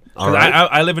 Gardner. All 'Cause right.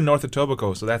 I live in North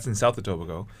Etobicoke, so that's in South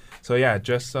Etobicoke. So yeah,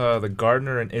 just the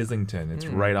Gardner and Islington. It's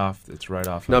right off. It's right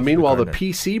off. Now, of meanwhile, the Gardner.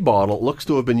 PC bottle looks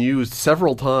to have been used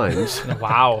several times.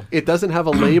 Wow. It doesn't have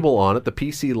a label on it, the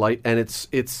PC Light, and it's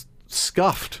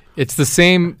scuffed. It's the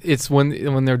same. It's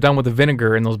when they're done with the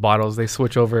vinegar in those bottles, they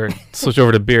switch over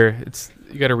to beer. It's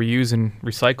you got to reuse and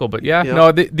recycle. But yeah, Yeah. no,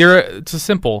 it's a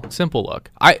simple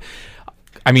look. I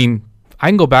mean, I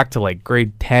can go back to like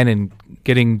grade 10 and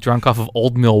getting drunk off of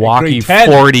old Milwaukee Grade 10?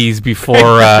 40s before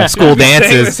school Saying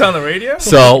dances. this on the radio.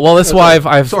 So, well, that's why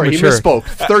I've Sorry, matured. he misspoke.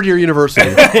 Third year university.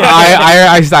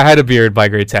 I had a beard by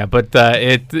grade 10, but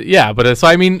so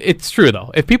I mean, it's true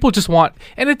though. If people just want,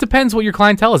 and it depends what your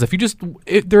clientele is. If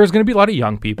there's going to be a lot of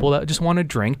young people that just want to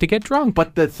drink to get drunk.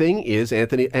 But the thing is,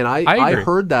 Anthony, and I agree.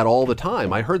 heard that all the time.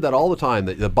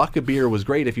 That the Buck of Beer was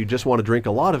great if you just want to drink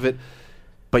a lot of it.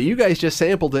 But you guys just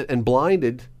sampled it and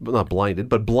blind.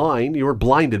 You were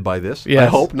blinded by this. I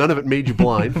Yes. hope none of it made you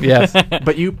blind. Yes.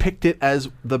 But you picked it as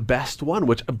the best one,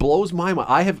 which blows my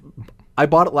mind. I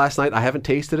bought it last night. I haven't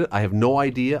tasted it. I have no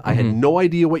idea. I had no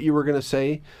idea what you were going to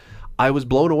say. I was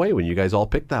blown away when you guys all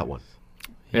picked that one.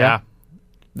 Yeah.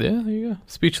 Yeah, there you go.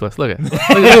 Speechless. Look at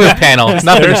this panel.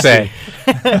 Nothing to say.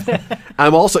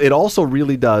 It also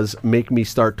really does make me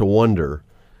start to wonder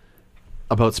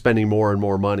about spending more and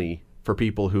more money for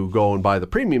people who go and buy the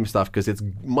premium stuff because it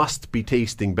must be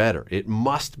tasting better. It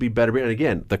must be better. And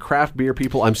again, the craft beer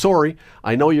people, I'm sorry.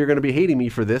 I know you're going to be hating me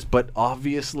for this, but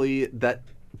obviously that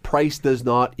price does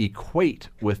not equate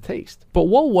with taste. But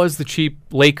what was the cheap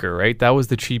Laker, right? That was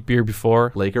the cheap beer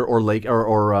before. Lakeport.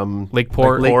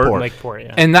 Lakeport. Lakeport,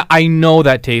 yeah. And I know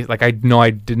that taste. Like, I know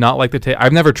I did not like the taste.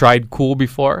 I've never tried Cool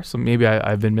before, so maybe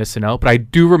I've been missing out. But I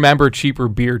do remember cheaper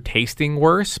beer tasting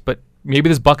worse. But maybe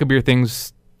this Buck of Beer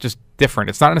thing's just different.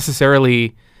 It's not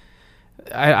necessarily.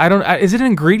 I don't. Is it an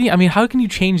ingredient? I mean, how can you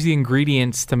change the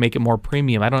ingredients to make it more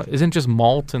premium? Isn't just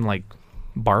malt and like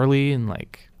barley and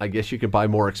like. I guess you could buy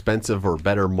more expensive or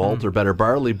better malt or better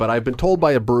barley, but I've been told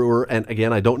by a brewer, and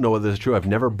again, I don't know whether this is true. I've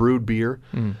never brewed beer.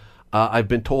 I've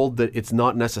been told that it's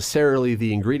not necessarily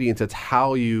the ingredients; it's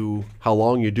how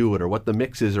long you do it, or what the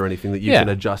mix is, or anything that you can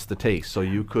adjust the taste. So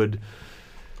you could.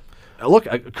 Look,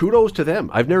 kudos to them.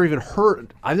 I've never even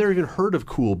heard of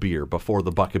Cool Beer before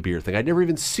the Buck of Beer thing. I'd never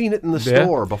even seen it in the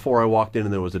store before I walked in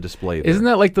and there was a display there. Isn't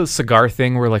that like the cigar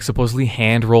thing where like supposedly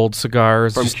hand-rolled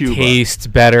cigars From just Cuba.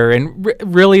 taste better? And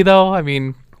really though, I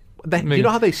mean... You know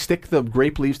how they stick the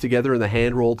grape leaves together in the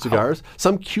hand-rolled cigars?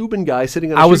 Some Cuban guy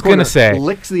sitting on I a was street corner gonna say.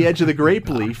 licks the edge of the grape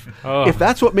leaf. If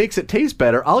that's what makes it taste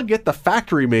better, I'll get the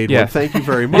factory-made one. Thank you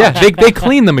very much. Yeah, they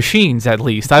clean the machines at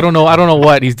least. I don't know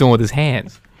what he's doing with his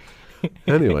hands.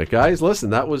 Anyway, guys, listen,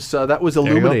 that was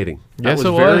illuminating. That Yes, was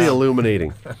it very was.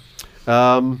 illuminating.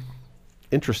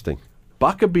 Interesting.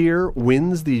 Buck of Beer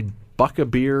wins the Buck of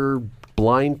Beer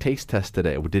blind taste test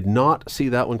today. We did not see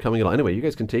that one coming at all. Anyway, you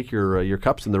guys can take your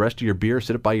cups and the rest of your beer,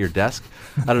 sit it by your desk.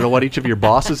 I don't know what each of your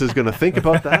bosses is going to think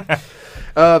about that.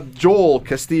 Joel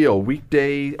Castillo,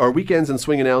 weekends and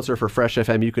swing announcer for Fresh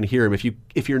FM. You can hear him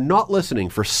if you're not listening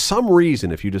for some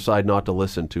reason. If you decide not to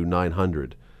listen to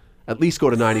 900. At least go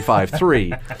to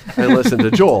 95.3 and listen to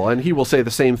Joel, and he will say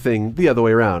the same thing the other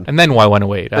way around. And then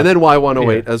Y108. And then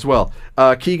Y108 as well.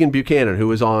 Keegan Buchanan,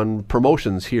 who is on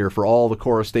promotions here for all the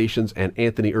Chorus stations, and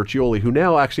Anthony Urcioli, who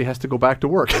now actually has to go back to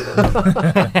work.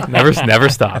 never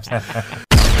stops.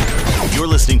 You're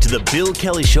listening to the Bill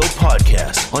Kelly Show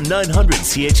podcast on 900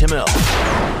 CHML.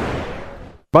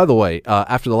 By the way,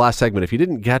 after the last segment, if you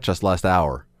didn't catch us last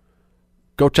hour,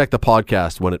 go check the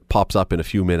podcast when it pops up in a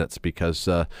few minutes, because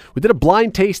we did a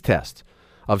blind taste test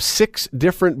of 6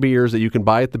 different beers that you can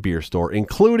buy at the beer store,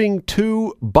 including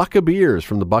 2 Buck of Beers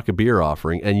from the Buck of Beer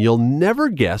offering, and you'll never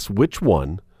guess which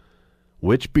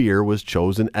beer was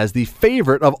chosen as the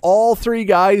favorite of all 3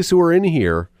 guys who are in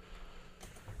here.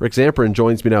 Rick Zamperin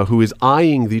joins me now, who is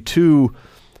eyeing the 2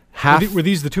 half... Were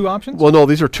these the 2 options? Well, no,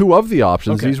 these are 2 of the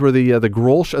options. Okay. These were the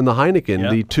Grolsch and the Heineken,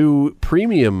 the 2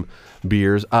 premium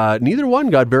beers. Neither one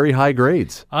got very high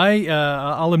grades.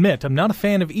 I'll admit, I'm not a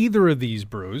fan of either of these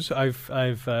brews.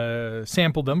 I've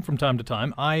sampled them from time to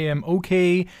time. I am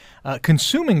okay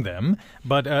consuming them,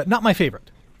 but not my favorite.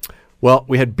 Well,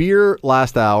 we had beer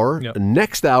last hour. Yep.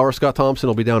 Next hour, Scott Thompson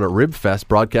will be down at Ribfest,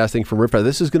 broadcasting from Ribfest.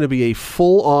 This is going to be a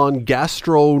full-on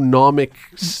gastronomic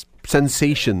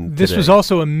sensation This today. was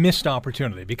also a missed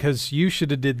opportunity, because you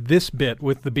should have did this bit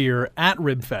with the beer at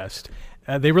Ribfest.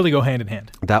 They really go hand in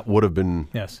hand. That would have been...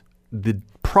 Yes. The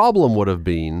problem would have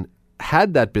been,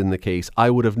 had that been the case, I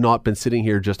would have not been sitting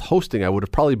here just hosting. I would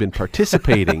have probably been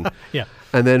participating. Yeah.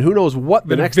 And then who knows what the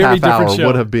Been a next very half hour different show.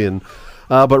 would have been.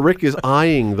 But Rick is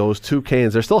eyeing those 2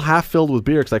 cans. They're still half filled with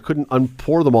beer because I couldn't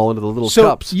pour them all into the little So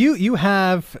cups. you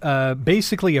have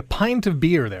basically a pint of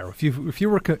beer there. If you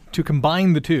were to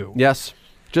combine the 2. Yes.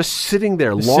 Just sitting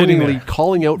there, Just sitting longingly there.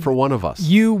 calling out for one of us.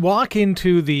 You walk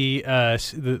into the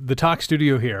talk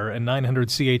studio here at 900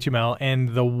 CHML, and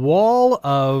the wall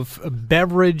of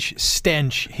beverage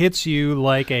stench hits you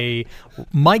like a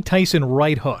Mike Tyson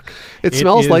right hook. It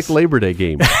smells is- like Labor Day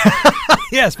game.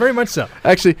 Yes, very much so.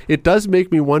 Actually, it does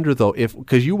make me wonder, though,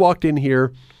 because you walked in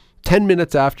here 10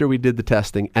 minutes after we did the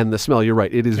testing, and the smell, you're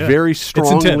right, it is very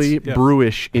strongly intense. Yeah.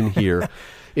 brewish in here.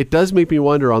 It does make me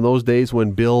wonder on those days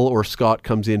when Bill or Scott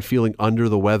comes in feeling under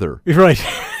the weather, You're right.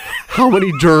 how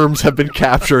many germs have been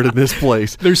captured in this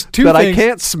place There's 2 that things. I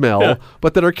can't smell, Yeah.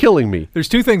 but that are killing me. There's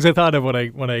 2 things I thought of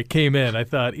when I came in. I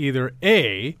thought either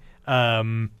A,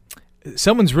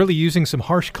 someone's really using some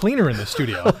harsh cleaner in the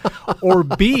studio, or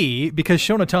B, because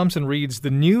Shona Thompson reads the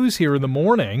news here in the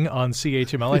morning on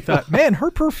CHML, I thought, man,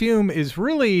 her perfume is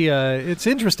really, it's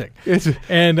interesting.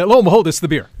 And lo and behold, it's the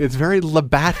beer. It's very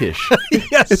Labatt-ish.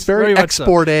 Yes, It's very much so.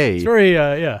 export A. It's very,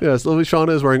 yeah. Yes, Lily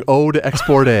Shauna is wearing Ode to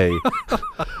Export A.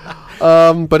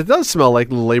 But it does smell like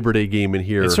Labor Day game in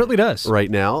here. It certainly does. Right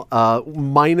now,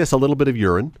 minus a little bit of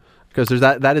urine, because there's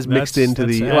that is mixed That's- into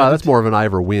the. that's Well, that's added. more of an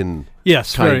Ivor Wynn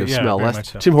Yes, kind very, of yeah, smell. very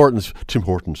That's much so. Tim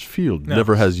Hortons Field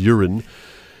never has urine.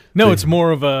 No, it's more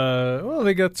of a, well,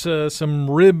 they got some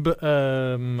rib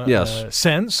Yes.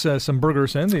 scents, some burger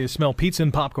scents. You smell pizza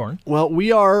and popcorn. Well,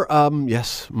 we are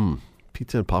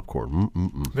Pizza and popcorn.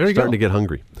 There you Starting go. to get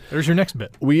hungry. There's your next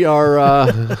bit. We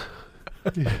are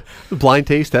blind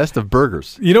taste test of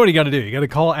burgers. You know what you got to do? You got to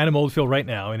call Adam Oldfield right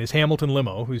now in his Hamilton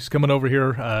limo, who's coming over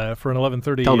here for an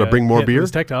 11:30. Tell him to bring more hit beer? with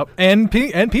his tech top and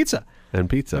pizza. And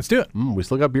pizza. Let's do it. We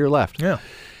still got beer left. Yeah.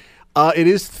 It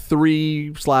is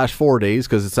 3/4 days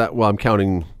because it's at, well, I'm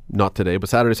counting not today, but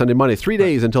Saturday, Sunday, Monday. 3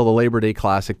 days until the Labor Day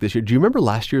Classic this year. Do you remember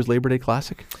last year's Labor Day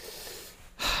Classic?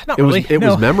 Not It really. was. It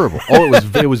was memorable. Oh,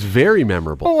 it was very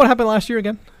memorable. Well, what happened last year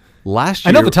again? Last year,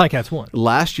 I know the Ticats won.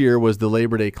 Last year was the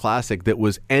Labor Day Classic that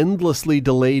was endlessly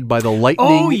delayed by the lightning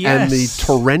Oh, and the yes.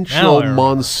 Now torrential I remember.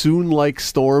 monsoon-like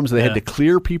storms. They had Yeah. to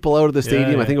clear people out of the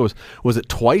stadium. yeah. I think was it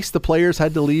twice the players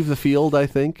had to leave the field, I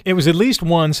think. It was at least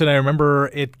once, and I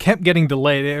remember it kept getting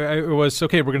delayed. It was,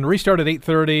 okay, we're going to restart at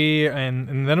 8:30,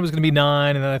 and then it was going to be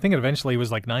 9, and then I think it eventually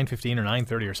was like 9:15 or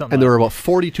 9:30 or something. And there were about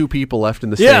 42 people left in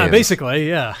the yeah, stands. basically,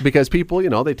 yeah. Because people,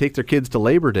 they take their kids to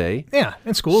Labor Day. Yeah,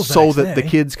 and school's the So next that the day.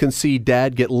 kids can see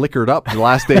dad get liquored up the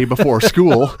last day before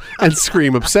school and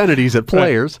scream obscenities at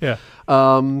players. Yeah.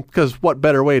 Because what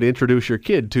better way to introduce your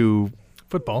kid to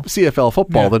Football. CFL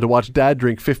football Yeah. than to watch dad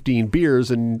drink 15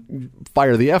 beers and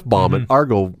fire the F-bomb at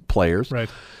Argo players. Right.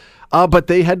 But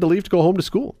they had to leave to go home to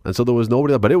school. And so there was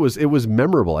nobody. But it was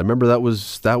memorable. I remember it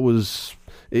was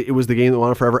the game that went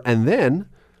on forever. And then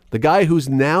the guy who's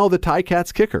now the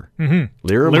Ticats kicker, Liram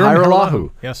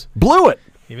Hairolahu, Yes. blew it.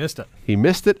 He missed it. He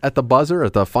missed it at the buzzer,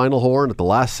 at the final horn, at the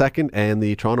last second, and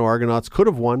the Toronto Argonauts could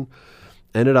have won,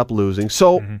 ended up losing.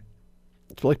 So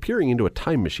it's like peering into a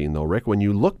time machine, though, Rick. When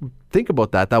you think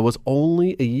about that was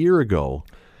only a year ago.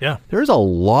 Yeah. There's a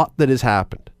lot that has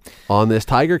happened on this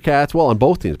Tiger Cats, well, on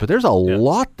both teams, but there's a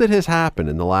lot that has happened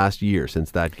in the last year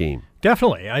since that game.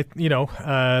 Definitely.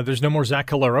 There's no more Zach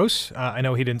Caleros. I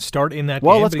know he didn't start in that game.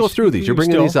 Well, let's but go he's- through these. he You're was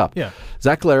bringing these still- up. Yeah.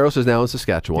 Zach Caleros is now in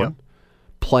Saskatchewan, Yep.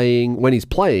 playing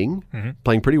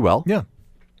playing pretty well. Yeah.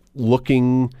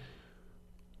 Looking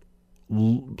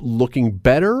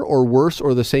better or worse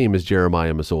or the same as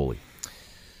Jeremiah Masoli?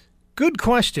 Good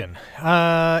question.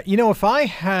 If I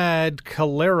had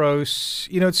Caleros,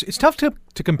 it's tough to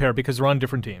compare because they're on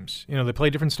different teams. They play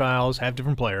different styles, have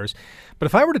different players. But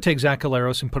if I were to take Zach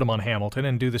Caleros and put him on Hamilton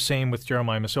and do the same with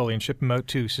Jeremiah Masoli and ship him out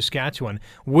to Saskatchewan,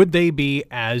 would they be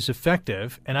as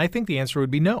effective? And I think the answer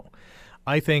would be no.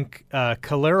 I think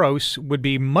Caleros would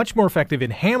be much more effective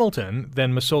in Hamilton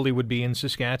than Masoli would be in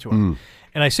Saskatchewan.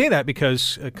 And I say that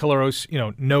because Caleros,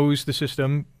 knows the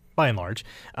system by and large,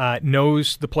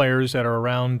 knows the players that are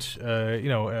around,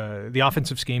 the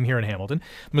offensive scheme here in Hamilton.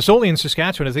 Masoli in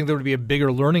Saskatchewan, I think there would be a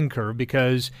bigger learning curve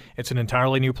because it's an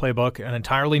entirely new playbook, an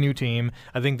entirely new team.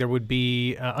 I think there would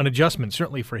be an adjustment,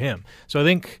 certainly for him. So I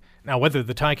think now whether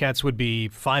the Ticats would be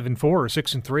 5-4 or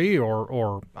 6-3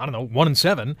 or I don't know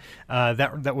 1-7,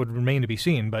 that would remain to be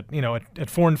seen. But at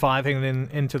 4-5 hanging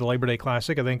into the Labor Day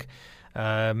Classic, I think.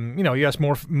 You ask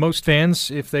most fans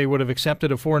if they would have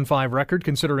accepted a 4-5 record,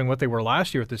 considering what they were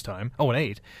last year at this time,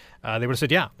 0-8. They would have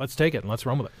said, "Yeah, let's take it and let's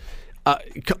run with it."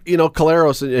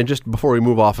 Caleros, and just before we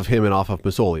move off of him and off of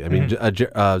Masoli, I mean,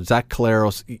 Zach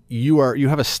Caleros, you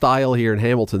have a style here in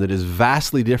Hamilton that is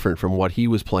vastly different from what he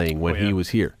was playing when he was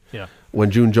here. Yeah. When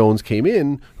June Jones came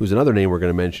in, who's another name we're going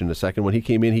to mention in a second, when he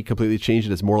came in, he completely changed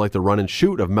it. It's more like the run and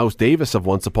shoot of Mouse Davis of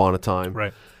once upon a time.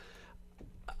 Right.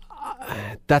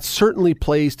 That certainly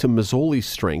plays to Masoli's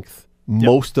strength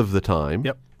most of the time.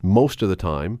 Yep. Most of the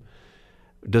time.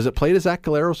 Does it play to Zach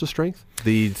Caleros' strength?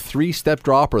 The 3-step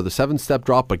drop or the 7-step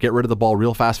drop, but get rid of the ball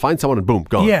real fast, find someone and boom,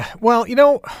 gone. Yeah, well,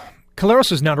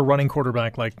 Caleros is not a running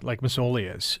quarterback like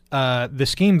Masoli is. The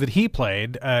scheme that he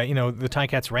played, the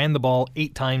Ticats ran the ball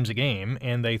 8 times a game,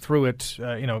 and they threw it,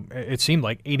 it seemed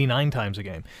like 89 times a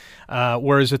game.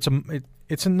 Whereas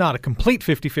it's not a complete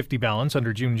 50-50 balance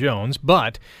under June Jones,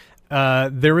 but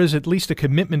there is at least a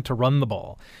commitment to run the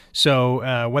ball.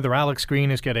 So whether Alex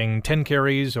Green is getting 10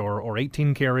 carries or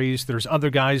 18 carries, there's other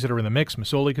guys that are in the mix.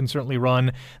 Masoli can certainly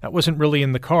run. That wasn't really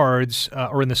in the cards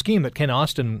or in the scheme that Ken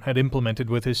Austin had implemented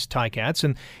with his Ticats.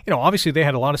 And, obviously they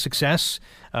had a lot of success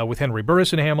with Henry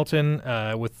Burris in Hamilton,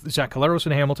 with Zach Caleros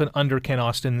in Hamilton under Ken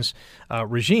Austin's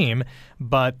regime.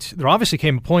 But there obviously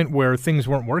came a point where things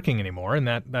weren't working anymore, and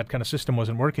that kind of system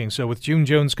wasn't working. So with June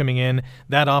Jones coming in,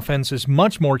 that offense is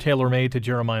much more tailor-made to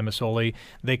Jeremiah Masoli.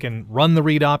 They can run the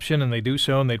read option, and they do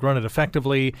so, and they run it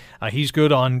effectively. He's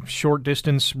good on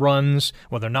short-distance runs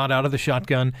when they're not out of the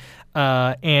shotgun.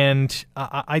 And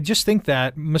I just think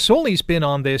that Masoli's been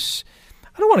on this,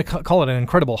 I don't want to call it an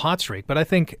incredible hot streak, but I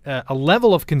think a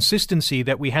level of consistency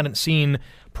that we hadn't seen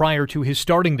prior to his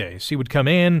starting days. He would come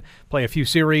in, play a few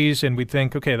series, and we'd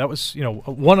think, okay, that was,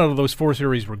 one out of those 4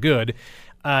 series were good.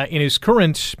 In his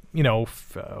current,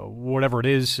 whatever it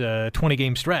is,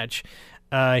 20-game stretch,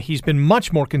 he's been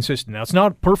much more consistent. Now, it's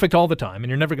not perfect all the time, and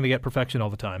you're never going to get perfection all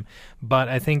the time, but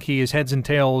I think he is heads and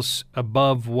tails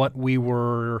above what we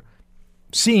were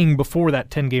seeing before that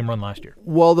 10-game run last year.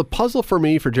 Well, the puzzle for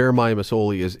me for Jeremiah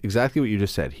Masoli is exactly what you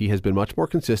just said. He has been much more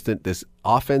consistent. This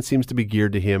offense seems to be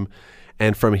geared to him,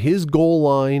 and from his goal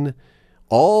line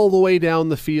all the way down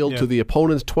the field to the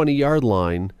opponent's 20-yard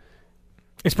line,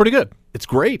 it's pretty good. It's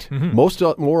great.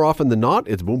 More often than not,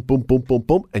 it's boom, boom, boom, boom,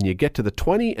 boom, and you get to the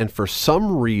 20, and for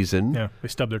some reason... they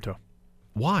stub their toe.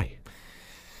 Why?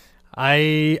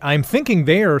 I'm thinking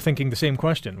they are thinking the same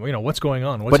question. What's going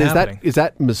on? What's happening? Is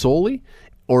that Masoli,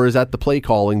 or is that the play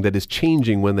calling that is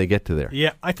changing when they get to there?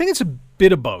 Yeah, I think it's a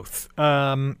bit of both.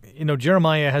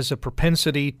 Jeremiah has a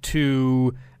propensity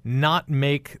to not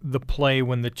make the play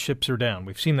when the chips are down.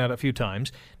 We've seen that a few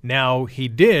times. Now, he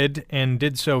did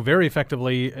so very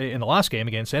effectively in the last game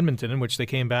against Edmonton, in which they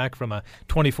came back from a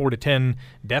 24-10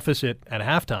 deficit at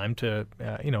halftime to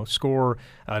score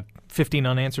 15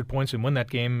 unanswered points and win that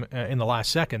game in the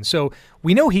last second. So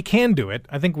we know he can do it.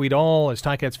 I think we'd all, as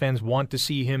Ticats fans, want to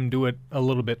see him do it a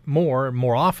little bit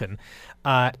more often,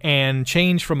 and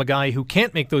change from a guy who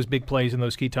can't make those big plays in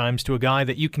those key times to a guy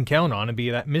that you can count on and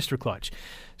be that Mr. Clutch.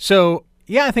 So,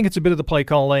 yeah, I think it's a bit of the play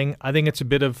calling. I think it's a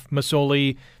bit of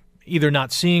Masoli either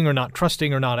not seeing or not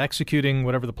trusting or not executing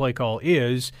whatever the play call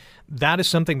is. That is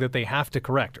something that they have to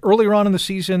correct. Earlier on in the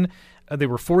season, they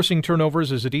were forcing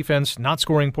turnovers as a defense, not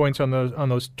scoring points on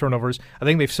those turnovers. I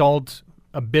think they've solved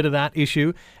a bit of that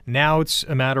issue. Now it's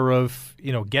a matter of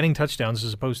getting touchdowns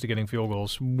as opposed to getting field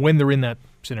goals when they're in that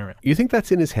scenario. You think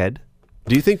that's in his head?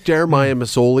 Do you think Jeremiah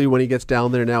Masoli, when he gets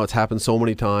down there now, it's happened so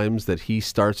many times that he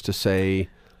starts to say,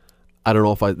 I don't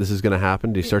know if this is going to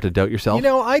happen? Do you start to doubt yourself?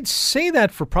 I'd say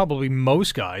that for probably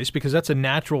most guys because that's a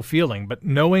natural feeling. But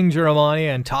knowing Jeremiah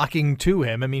and talking to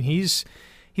him, I mean, he's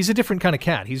a different kind of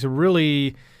cat. He's a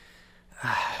really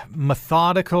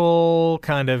methodical,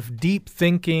 kind of deep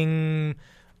thinking,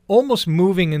 almost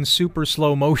moving in super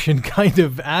slow motion kind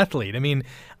of athlete. I mean,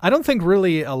 I don't think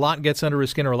really a lot gets under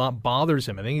his skin or a lot bothers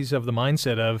him. I think he's of the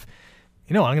mindset of,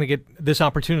 I'm going to get this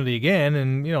opportunity again,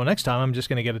 and, next time I'm just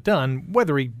going to get it done.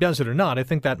 Whether he does it or not, I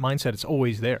think that mindset is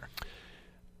always there.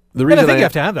 I think you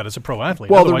have to have that as a pro athlete.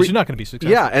 Well, otherwise you're not going to be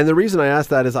successful. Yeah, and the reason I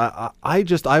asked that is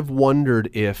I've wondered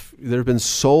if there have been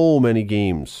so many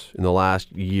games in the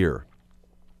last year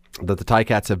that the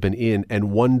Ticats have been in,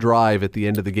 and one drive at the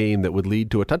end of the game that would lead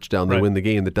to a touchdown, they win the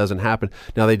game. That doesn't happen.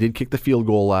 Now, they did kick the field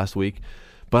goal last week,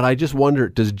 but I just wonder,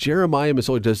 does Jeremiah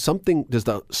Masoli, does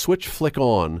the switch flick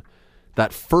on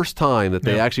that first time that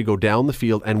they actually go down the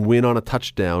field and win on a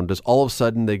touchdown? Does all of a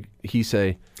sudden he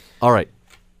say, all right,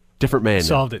 different man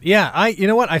solved it? Yeah, I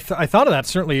thought of that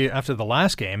certainly after the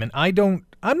last game, and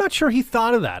I'm not sure he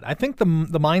thought of that. I think the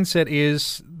mindset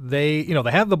is they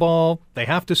have the ball, they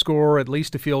have to score at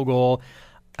least a field goal.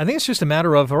 I think it's just a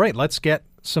matter of, all right, let's get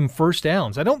some first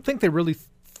downs. I don't think they really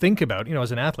think about,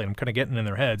 as an athlete, I'm kind of getting in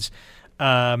their heads.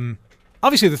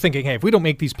 Obviously, they're thinking, hey, if we don't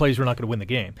make these plays, we're not going to win the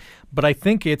game. But I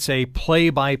think it's a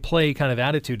play-by-play kind of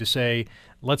attitude to say,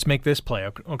 let's make this play.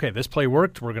 Okay, this play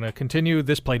worked. We're going to continue.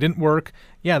 This play didn't work.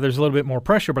 Yeah, there's a little bit more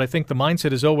pressure, but I think the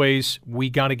mindset is always,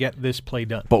 we got to get this play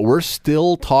done. But we're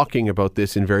still talking about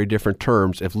this in very different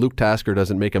terms. If Luke Tasker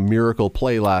doesn't make a miracle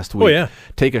play last week,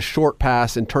 take a short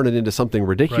pass and turn it into something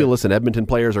ridiculous, and Edmonton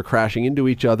players are crashing into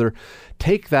each other,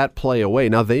 take that play away.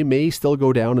 Now, they may still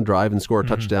go down and drive and score a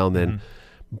touchdown then,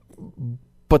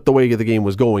 but the way the game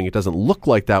was going, it doesn't look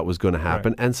like that was going to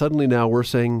happen. And suddenly now we're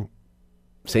saying,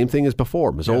 same thing as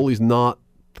before. Masoli's not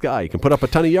the guy. He can put up a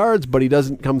ton of yards, but he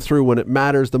doesn't come through when it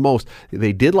matters the most.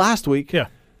 They did last week. Yeah.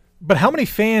 But how many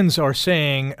fans are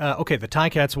saying, okay, the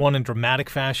Ticats won in dramatic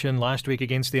fashion last week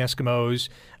against the Eskimos.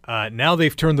 Now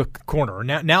they've turned the corner.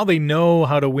 Now they know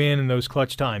how to win in those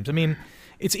clutch times. I mean,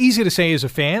 it's easy to say as a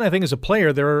fan. I think as a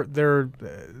player,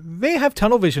 they have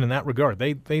tunnel vision in that regard.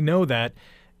 They know that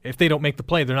if they don't make the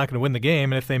play, they're not going to win the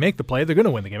game. And if they make the play, they're going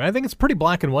to win the game. I think it's pretty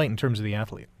black and white in terms of the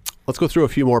athlete. Let's go through a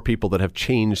few more people that have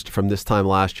changed from this time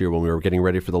last year when we were getting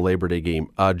ready for the Labor Day game.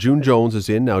 June Jones is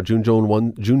in now. June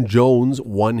Jones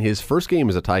won his first game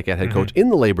as a Ticat head coach in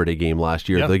the Labor Day game last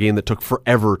year, the game that took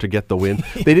forever to get the win.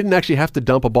 They didn't actually have to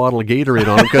dump a bottle of Gatorade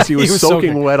on him because he was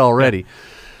soaking wet already.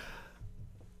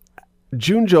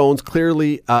 June Jones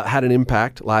clearly had an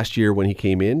impact last year when he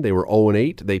came in. They were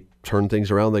 0-8. They turned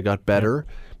things around. They got better.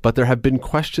 But there have been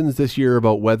questions this year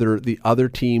about whether the other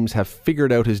teams have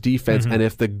figured out his defense and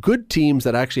if the good teams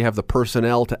that actually have the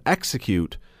personnel to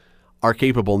execute are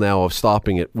capable now of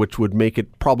stopping it, which would make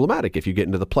it problematic if you get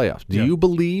into the playoffs. Do you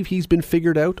believe he's been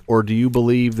figured out, or do you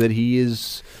believe that he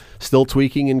is still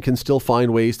tweaking and can still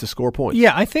find ways to score points.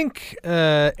 Yeah, I think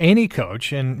any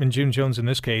coach, and June Jones in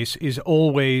this case, is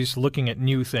always looking at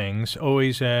new things,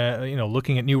 always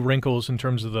looking at new wrinkles in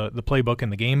terms of the playbook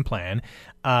and the game plan.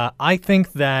 I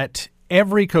think that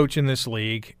every coach in this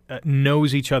league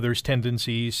knows each other's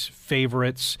tendencies,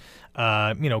 favorites,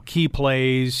 key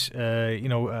plays,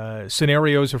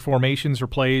 scenarios or formations or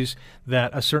plays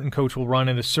that a certain coach will run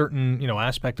in a certain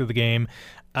aspect of the game.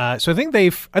 So I think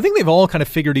they've all kind of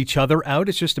figured each other out.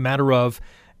 It's just a matter of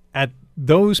at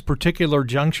those particular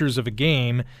junctures of a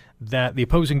game that the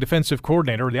opposing defensive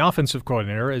coordinator or the offensive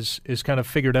coordinator is kind of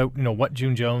figured out, what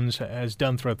June Jones has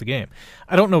done throughout the game.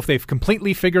 I don't know if they've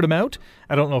completely figured him out.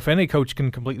 I don't know if any coach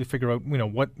can completely figure out,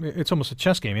 what it's almost a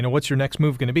chess game. What's your next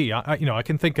move going to be? I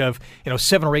can think of,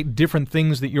 7 or 8 different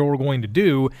things that you're going to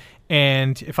do.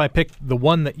 And if I pick the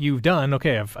one that you've done,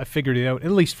 okay, I've figured it out,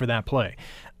 at least for that play.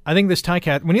 I think this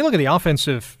Ticat, when you look at the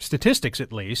offensive statistics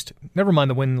at least, never mind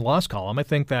the win-loss column, I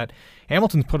think that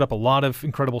Hamilton's put up a lot of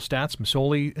incredible stats,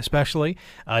 Masoli especially.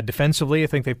 Defensively, I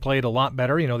think they've played a lot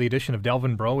better. The addition of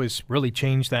Delvin Breaux has really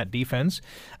changed that defense.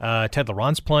 Ted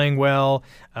Laurent's playing well.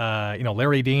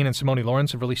 Larry Dean and Simone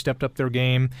Lawrence have really stepped up their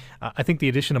game. I think the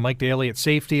addition of Mike Daly at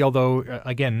safety, although,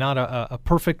 again, not a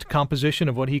perfect composition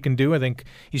of what he can do, I think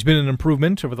he's been an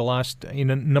improvement over the last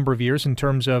number of years in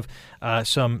terms of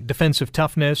some defensive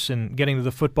toughness and getting to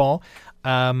the football.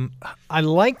 I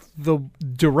like the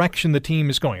direction the team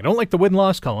is going. I don't like the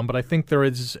win-loss column, but I think there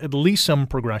is at least some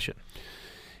progression.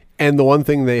 And the one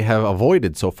thing they have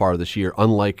avoided so far this year,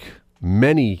 unlike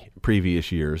many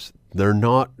previous years, they're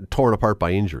not torn apart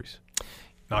by injuries.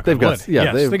 They've got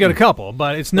a couple,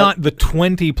 but it's not the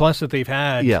 20 plus that they've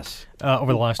had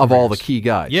over the last of all years. the key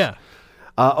guys. Yeah.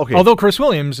 Okay. Although Chris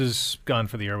Williams is gone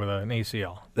for the year with an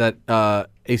ACL. That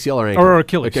ACL or ankle? Or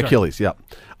Achilles. Achilles, yeah.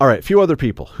 All right, a few other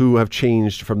people who have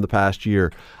changed from the past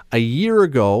year. A year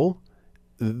ago,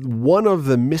 one of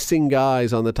the missing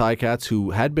guys on the Ticats who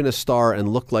had been a star and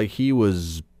looked like he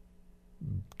was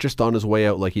just on his way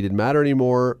out, like he didn't matter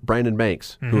anymore, Brandon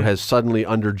Banks, who has suddenly,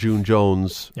 under June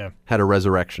Jones, had a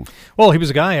resurrection. Well, he was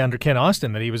a guy under Ken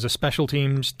Austin that he was a special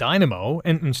teams dynamo,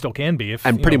 and still can be.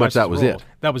 And pretty much that was it.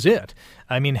 That was it.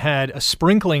 Had a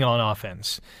sprinkling on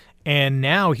offense. And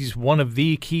now he's one of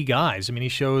the key guys. He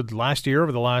showed last year,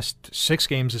 over the last 6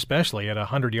 games especially, at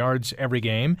 100 yards every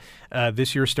game.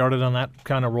 This year started on that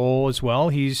kind of role as well.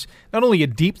 He's not only a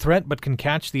deep threat, but can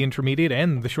catch the intermediate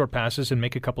and the short passes and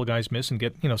make a couple of guys miss and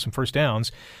get some first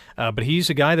downs. But he's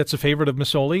a guy that's a favorite of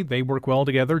Masoli. They work well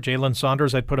together. Jalen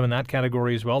Saunders, I'd put him in that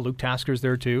category as well. Luke Tasker's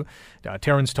there too.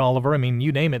 Terrence Tolliver.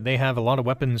 You name it. They have a lot of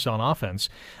weapons on offense.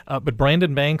 But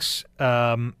Brandon Banks...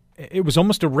 it was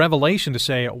almost a revelation to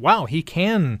say, wow, he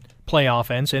can play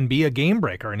offense and be a game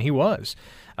breaker, and he was.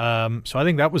 So I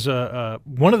think that was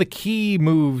one of the key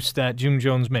moves that June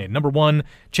Jones made. Number one,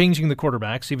 changing the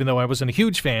quarterbacks, even though I wasn't a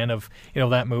huge fan of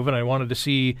that move, and I wanted to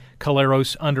see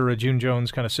Caleros under a June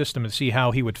Jones kind of system and see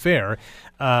how he would fare.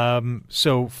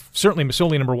 So certainly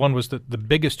Masoli, number one, was the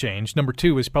biggest change. Number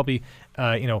two is probably,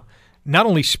 not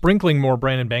only sprinkling more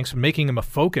Brandon Banks, but making him a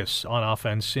focus on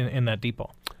offense in that deep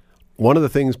ball. One of the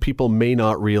things people may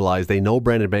not realize, they know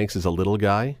Brandon Banks is a little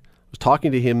guy. I was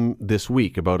talking to him this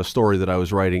week about a story that I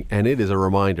was writing, and it is a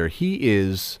reminder. He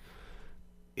is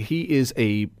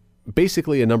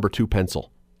basically a number 2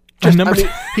 pencil.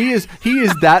 He is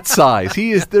that size.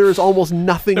 There is almost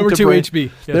nothing number to 2 HB.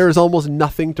 Yes. There is almost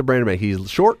nothing to Brandon Banks. He's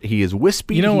short, he is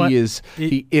wispy,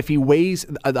 if he weighs,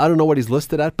 I don't know what he's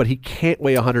listed at, but he can't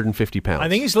weigh 150 pounds. I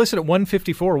think he's listed at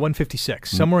 154 or 156,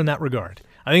 somewhere in that regard.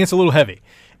 I think it's a little heavy.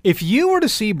 If you were to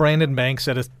see Brandon Banks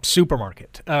at a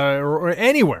supermarket or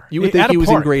anywhere, you would think he was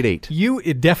in grade 8.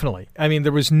 Definitely.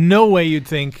 There was no way you'd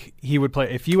think he would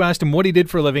play. If you asked him what he did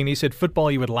for a living, and he said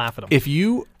football, you would laugh at him. If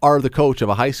you are the coach of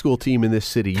a high school team in this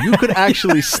city, you could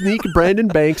actually sneak Brandon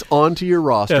Banks onto your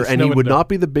roster, and he would not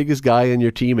be the biggest guy on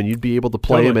your team, and you'd be able to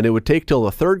play him, and it would take till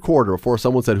the third quarter before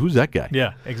someone said, "Who's that guy?"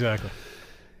 Yeah, exactly.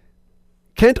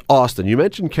 Kent Austin. You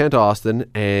mentioned Kent Austin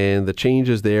and the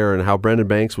changes there and how Brandon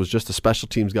Banks was just a special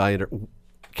teams guy.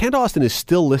 Kent Austin is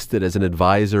still listed as an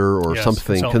advisor or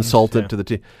consultant to the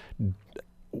team.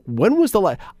 When was the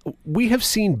last? We have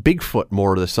seen Bigfoot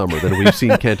more this summer than we've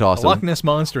seen Kent Austin. A Loch Ness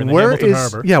Monster in the Hamilton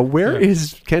Harbor. Yeah, where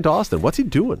is Kent Austin? What's he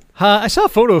doing? I saw a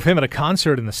photo of him at a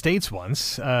concert in the States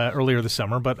once earlier this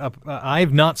summer, but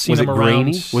I've not seen him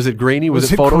around. Was it grainy?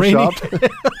 Was it photoshopped?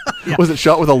 Yeah. Was it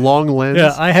shot with a long lens?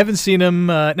 Yeah, I haven't seen him.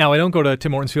 Now, I don't go to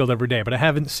Tim Hortons Field every day, but I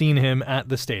haven't seen him at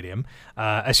the stadium.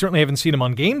 I certainly haven't seen him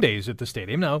on game days at the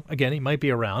stadium. Now, again, he might be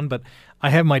around, but I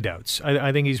have my doubts.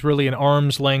 I think he's really an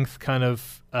arm's length kind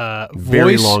of voice.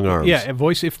 Very long arms. Yeah, a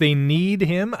voice. If they need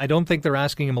him, I don't think they're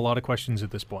asking him a lot of questions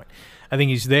at this point. I think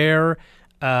he's there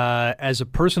as a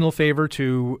personal favor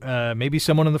to maybe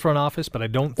someone in the front office, but I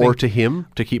don't think... Or to him,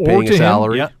 to keep paying a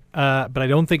salary. Yeah, but I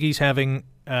don't think he's having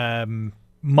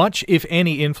much, if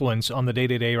any, influence on the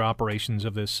day-to-day operations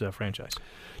of this franchise.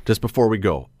 Just before we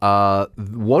go,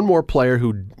 one more player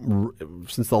who,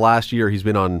 since the last year, he's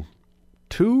been on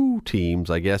 2 teams,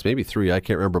 I guess, maybe 3, I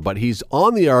can't remember, but he's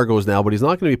on the Argos now, but he's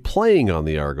not going to be playing on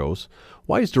the Argos.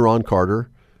 Why is Duron Carter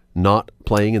not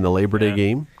playing in the Labor Day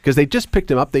game? Because they just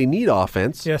picked him up. They need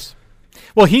offense. Yes.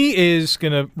 Well, he is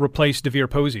going to replace DeVere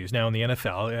Posey, who's now in the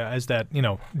NFL, as that,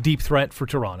 deep threat for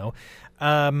Toronto.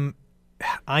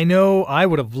 I know I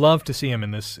would have loved to see him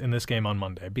in this game on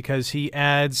Monday because he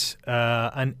adds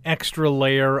an extra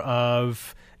layer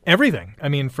of everything. I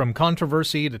mean, from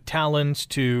controversy to talent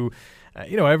to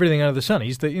everything under the sun.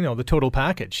 He's the total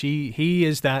package. He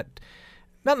is that,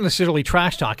 not necessarily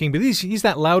trash talking, but he's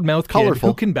that loudmouth kid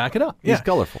who can back it up. He's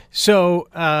colorful. So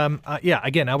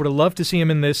again, I would have loved to see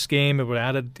him in this game. It would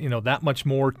have added that much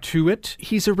more to it.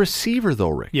 He's a receiver though,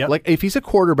 Rick. Yeah. Like if he's a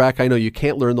quarterback, I know you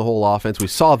can't learn the whole offense. We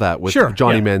saw that with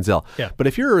Johnny Manziel. Yeah. But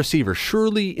if you're a receiver,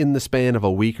 surely in the span of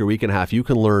a week or week and a half, you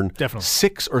can learn Definitely.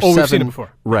 6 or we've seen it 7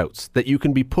 before. routes that you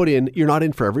can be put in. You're not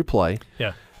in for every play.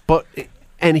 Yeah. But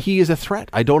and he is a threat.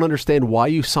 I don't understand why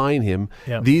you sign him.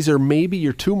 Yeah. These are maybe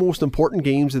your 2 most important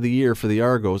games of the year for the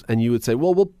Argos, and you would say,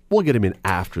 well, we'll get him in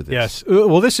after this. Yes.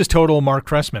 Well, this is total Mark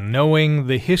Trestman. Knowing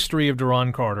the history of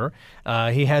Duron Carter,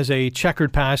 he has a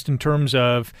checkered past in terms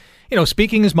of,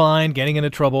 speaking his mind, getting into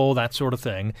trouble, that sort of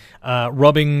thing,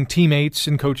 rubbing teammates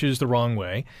and coaches the wrong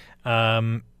way.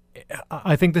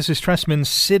 I think this is Trestman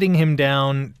sitting him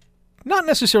down, not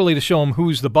necessarily to show him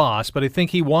who's the boss, but I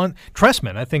think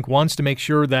Trestman wants to make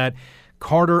sure that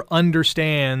Carter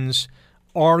understands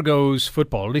Argos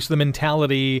football, at least the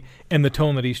mentality and the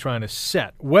tone that he's trying to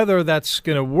set. Whether that's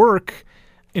going to work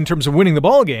in terms of winning the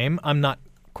ball game, I'm not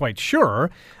quite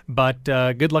sure, but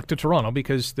good luck to Toronto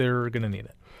because they're going to need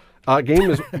it.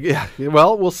 Game is,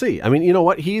 well, we'll see. I mean, you know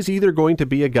what? He's either going to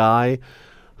be a guy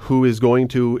who is going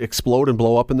to explode and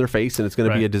blow up in their face and it's going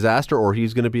to be a disaster, or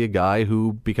he's going to be a guy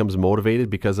who becomes motivated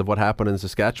because of what happened in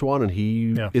Saskatchewan and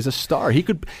he is a star. He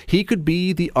could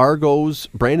be the Argos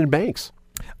Brandon Banks.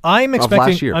 I'm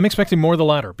last year. expecting more of the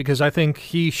latter because I think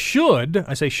he should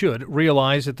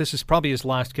realize that this is probably his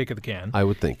last kick of the can. I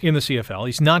would think. In the CFL.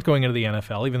 He's not going into the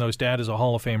NFL, even though his dad is a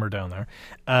Hall of Famer down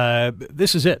there.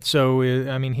 This is it. So, he's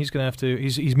going to have to...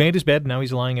 He's made his bed, now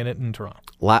he's lying in it in Toronto.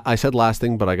 I said last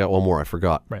thing, but I got one more. I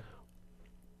forgot. Right.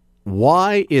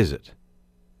 Why is it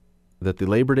that the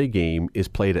Labor Day game is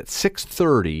played at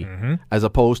 6:30 as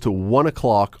opposed to 1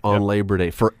 o'clock on Labor Day?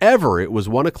 Forever, it was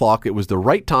 1 o'clock. It was the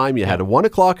right time. You had a 1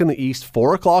 o'clock in the East,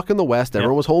 4 o'clock in the West.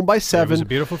 Everyone was home by 7. It was a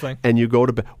beautiful thing. And you go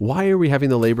to bed. Why are we having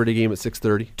the Labor Day game at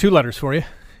 6:30? 2 letters for you.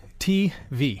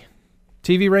 TV.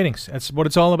 TV ratings. That's what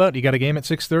it's all about. You got a game at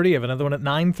 6:30, you have another one at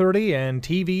 9:30, and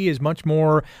TV is much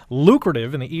more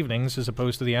lucrative in the evenings as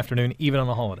opposed to the afternoon, even on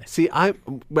the holiday. See, I'm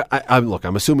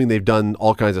assuming they've done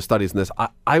all kinds of studies in this.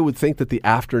 I would think that the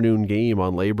afternoon game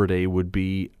on Labor Day would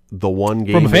be the one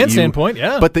game from a fan standpoint,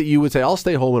 but that you would say, I'll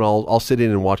stay home and I'll sit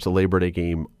in and watch the Labor Day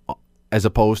game, as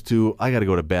opposed to I got to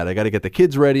go to bed. I got to get the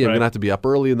kids ready. I'm going to have to be up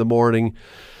early in the morning.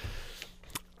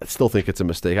 I still think it's a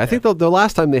mistake. I think the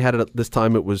last time they had it at this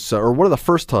time, it was, or one of the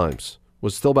first times,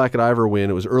 was still back at Ivor Wynne.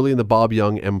 It was early in the Bob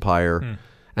Young empire,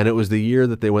 and it was the year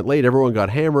that they went late. Everyone got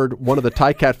hammered. One of the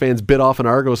Ticat fans bit off an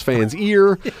Argos fan's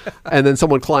ear, and then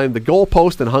someone climbed the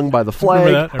goalpost and hung by the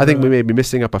flag. I think we may be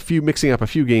mixing up a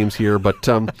few games here, but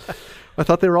I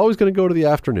thought they were always going to go to the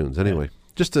afternoons. Anyway.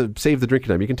 Just to save the drinking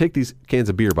time. You can take these cans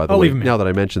of beer, by the way, now that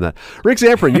I mentioned that. Rick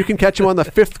Zamperin, you can catch him on the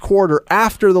 5th quarter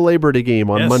after the Labor Day game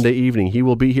on Monday evening. He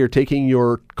will be here taking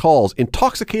your calls,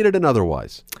 intoxicated and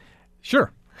otherwise.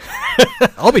 Sure.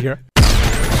 I'll be here.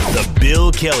 The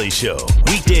Bill Kelly Show,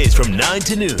 weekdays from 9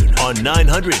 to noon on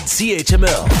 900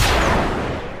 CHML.